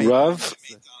מצפה מאיתנו. Rav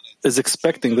is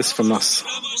expecting this from us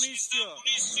Bunu istiyor.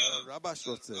 רבש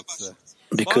רוצה את זה.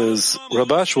 because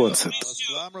Rabash wants it.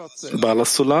 הסלאם רוצה. Bala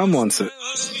Sulam wants it.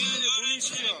 Bunu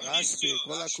istiyor. רשב"י,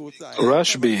 כל הקבוצה.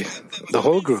 Rashbi, the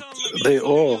whole group, they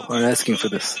all are asking for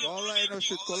this. כל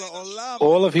האנושות, כל העולם.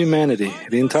 All of humanity,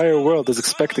 the entire world is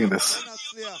expecting this.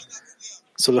 נצליח.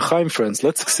 So L'chaim friends,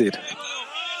 let's succeed.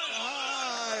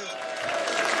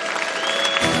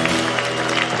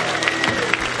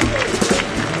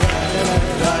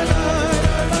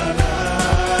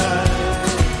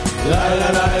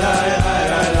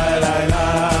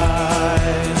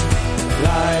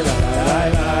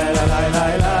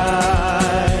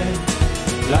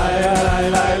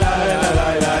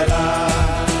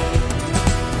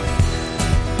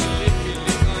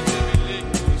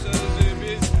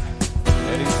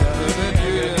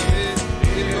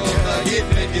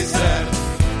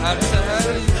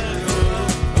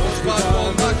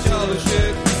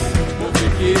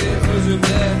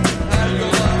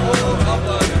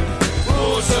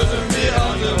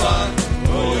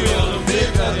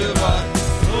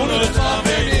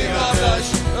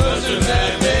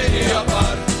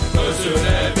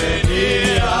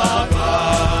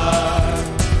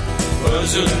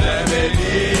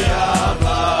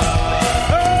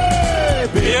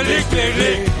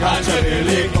 Anca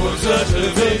birlik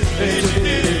kurtarır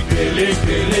birlik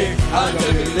birlik anca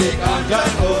birlik ancak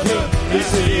olur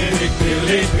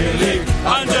birlik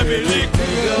anca birlik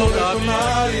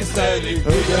yollar istedik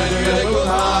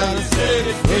yollar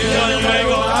istedik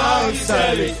yollar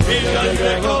istedik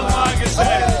yollar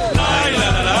istedik lay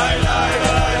lay lay lay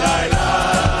lay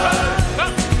lay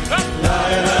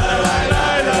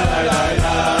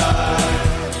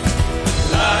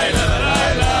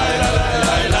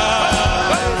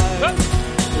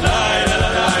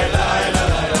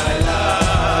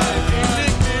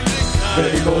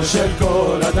של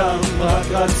כל אדם, רק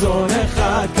רצון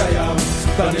אחד קיים.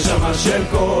 בנשמה של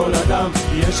כל אדם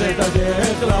יש את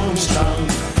הדרך למושלם.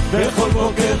 בכל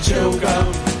בוקר כשהוא קם,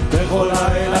 בכל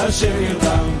לילה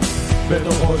שנרדם,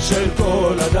 בתוכו של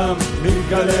כל אדם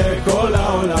מתגלה כל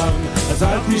העולם. אז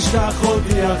אל תשכח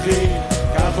אותי אחי,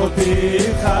 קח אותי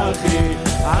איתך אחי,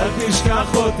 אל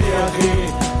תשכח אותי אחי,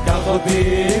 קח אותי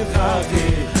איתך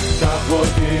אחי, קח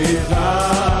אותי איתך,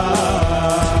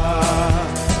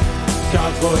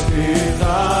 קח אותי איתך.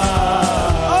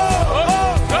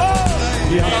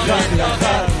 יחד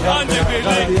יחד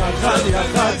יחד יחד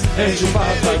יחד אין שום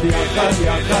פחד, יחד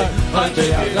יחד רק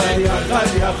ביחד, יחד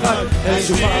יחד אין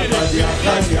שום פחד,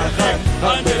 יחד יחד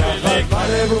רק ביחד,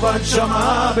 בלב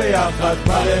ובנשמה ביחד,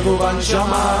 בלב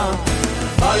ובנשמה,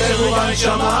 בלב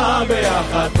ובנשמה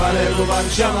ביחד, בלב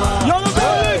ובנשמה.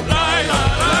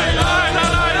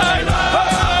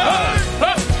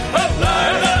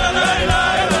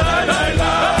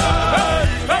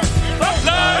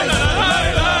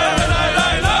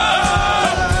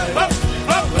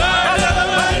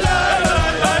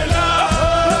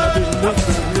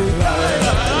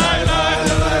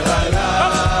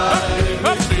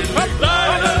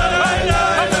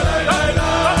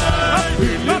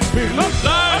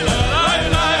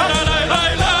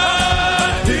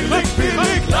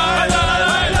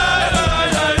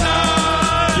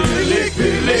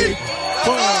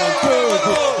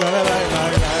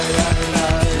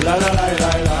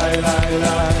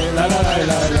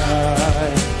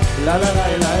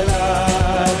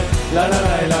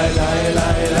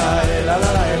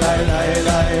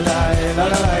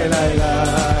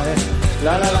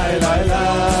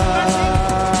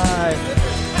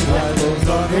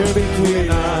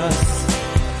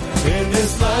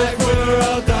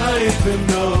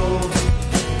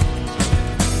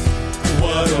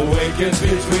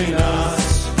 Between us,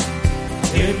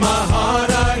 in my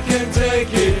heart I can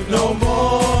take it no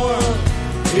more.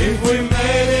 If we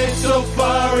made it so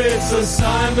far, it's a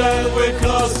sign that we're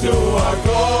close to our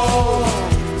goal.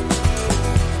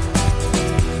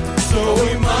 So we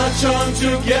march on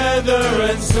together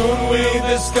and soon we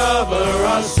discover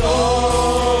our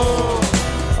soul.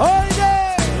 Oh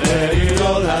yeah! Let it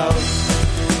all out,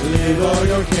 leave all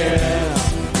your cares,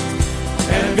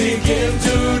 and begin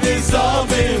to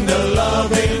dissolve in the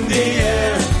love in the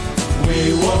air. We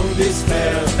won't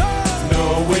despair, no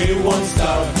we won't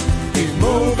stop. Keep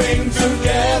moving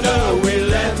together, we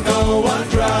let no one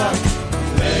drop.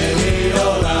 Let it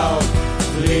all out,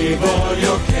 leave all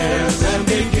your cares, and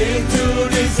begin to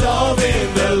dissolve in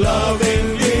the love in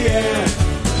the air.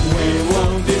 We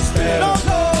won't despair,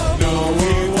 no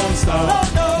we won't stop.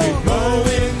 Keep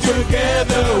moving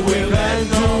together, we let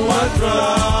no one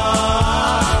drop.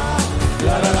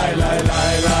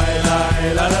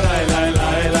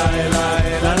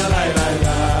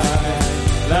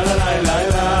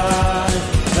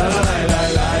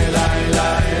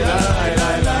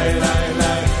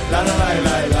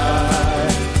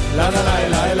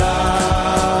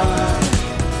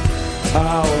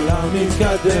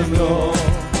 מתקדם לו,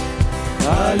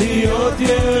 עליות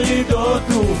ירידות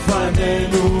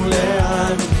ופנינו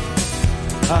לאן,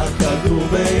 הכדור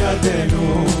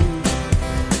בידינו,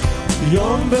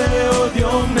 יום ועוד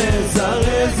יום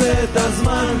נזרז את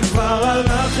הזמן, כבר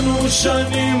הלכנו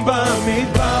שנים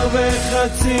במדבר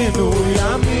וחצינו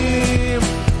ימים,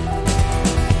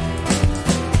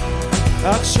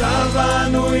 עכשיו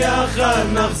אנו יחד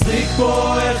נחזיק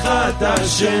פה אחד את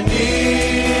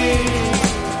השני.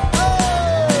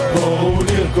 בואו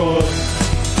נרקוד,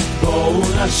 בואו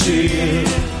נשיר,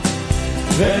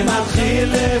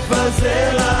 ונתחיל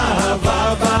לפזר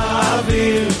אהבה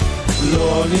באוויר.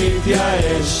 לא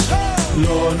נתייאש,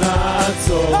 לא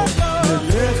נעצור,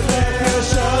 נלך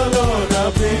ישר, לא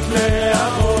נביט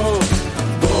לאחור.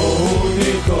 בואו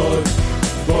נרקוד,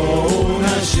 בואו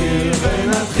נשיר,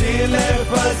 ונתחיל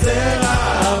לפזר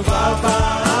אהבה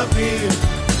באוויר.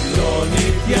 לא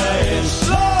נתייאש,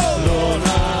 לא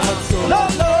נעצור,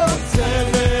 נצא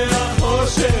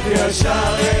מהחושך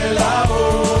ישר אל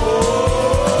האור.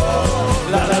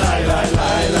 לה לה לה לה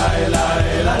לה לה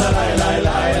לה לה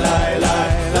לה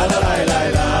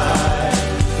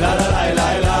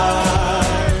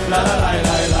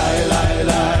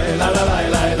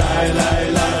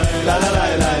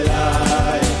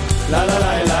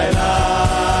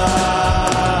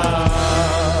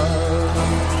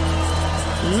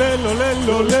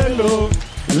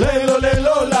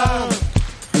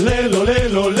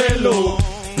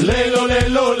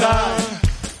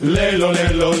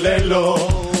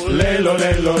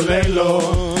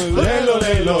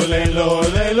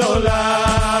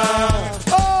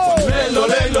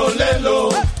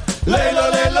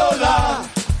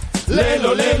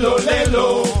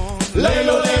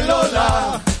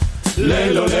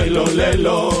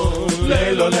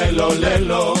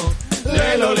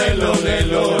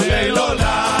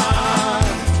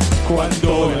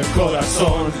Cuando el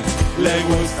corazón le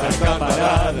gusta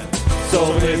acaparar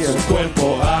sobre su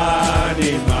cuerpo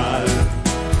animal.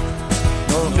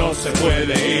 No se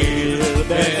puede ir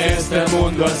de este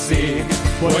mundo así,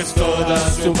 pues toda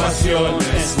su pasión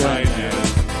está en él.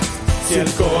 Si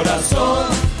el corazón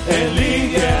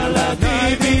elige a la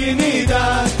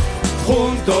divinidad,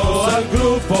 junto al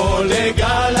grupo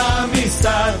legal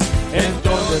amistad,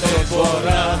 entonces se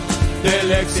podrá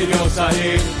del exilio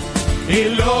salir y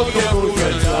lo que busca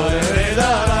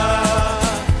heredará.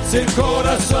 Si el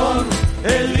corazón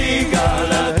elige a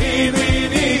la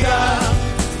divinidad,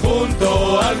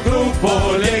 junto al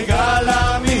grupo legal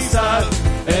amistad,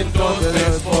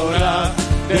 entonces podrá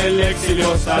del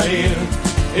exilio salir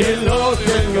y lo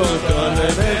que encontrará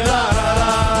heredará.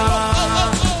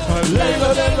 Lelo,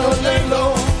 lelo, lelo,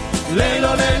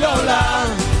 lelo, lelo, la.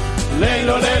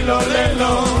 Lelo, lelo,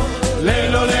 lelo,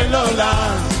 lelo, lelo, la.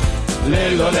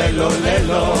 Lelo, lelo,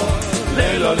 lelo,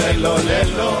 lelo, lelo,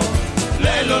 lelo,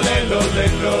 lelo, lelo,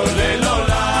 lelo, lelo,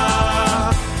 la.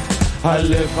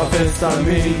 הלב חפש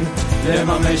תמיד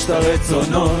לממש את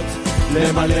הרצונות,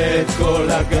 למלא את כל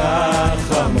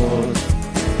הגחמות.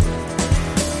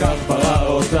 כך ברא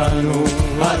אותנו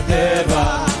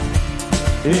הטבע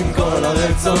עם כל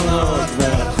הרצונות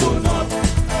והתכונות.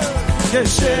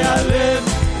 כשהלב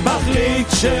מחליט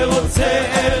שרוצה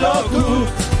אלוקות,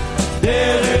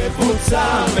 דרך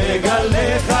קבוצה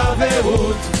מגלה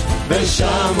חברות,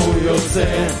 ושם הוא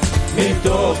יוצא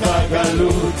מתוך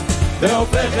הגלות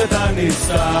והופך את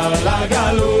הנסתר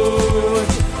לגלות.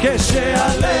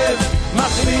 כשהלב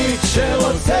מחליט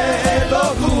שרוצה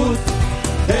אלוקות,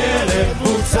 דרך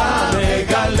קבוצה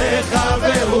מגלה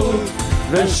חברות,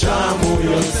 ושם הוא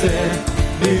יוצא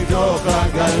מתוך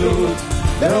הגלות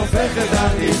והופך את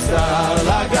הנסתר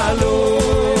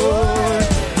לגלות.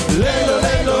 לילו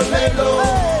לילו לילו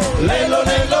לילו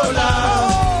לילו לה,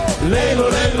 לילו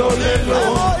לילו לילו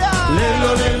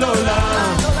לילו לילו לה,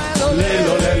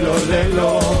 לילו לילו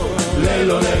לילו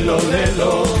לילו לילו לילו לילו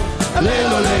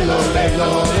לילו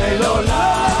לילו לילו לה,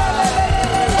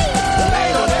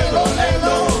 לילו לילו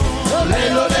לילו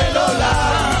לילו לילו לה,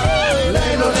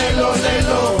 לילו לילו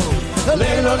לילו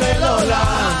לילו לילו לה,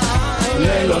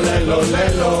 לילו לילו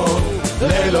לילו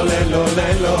לילו לילו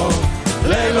לילו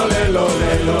לילו לילו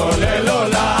לילו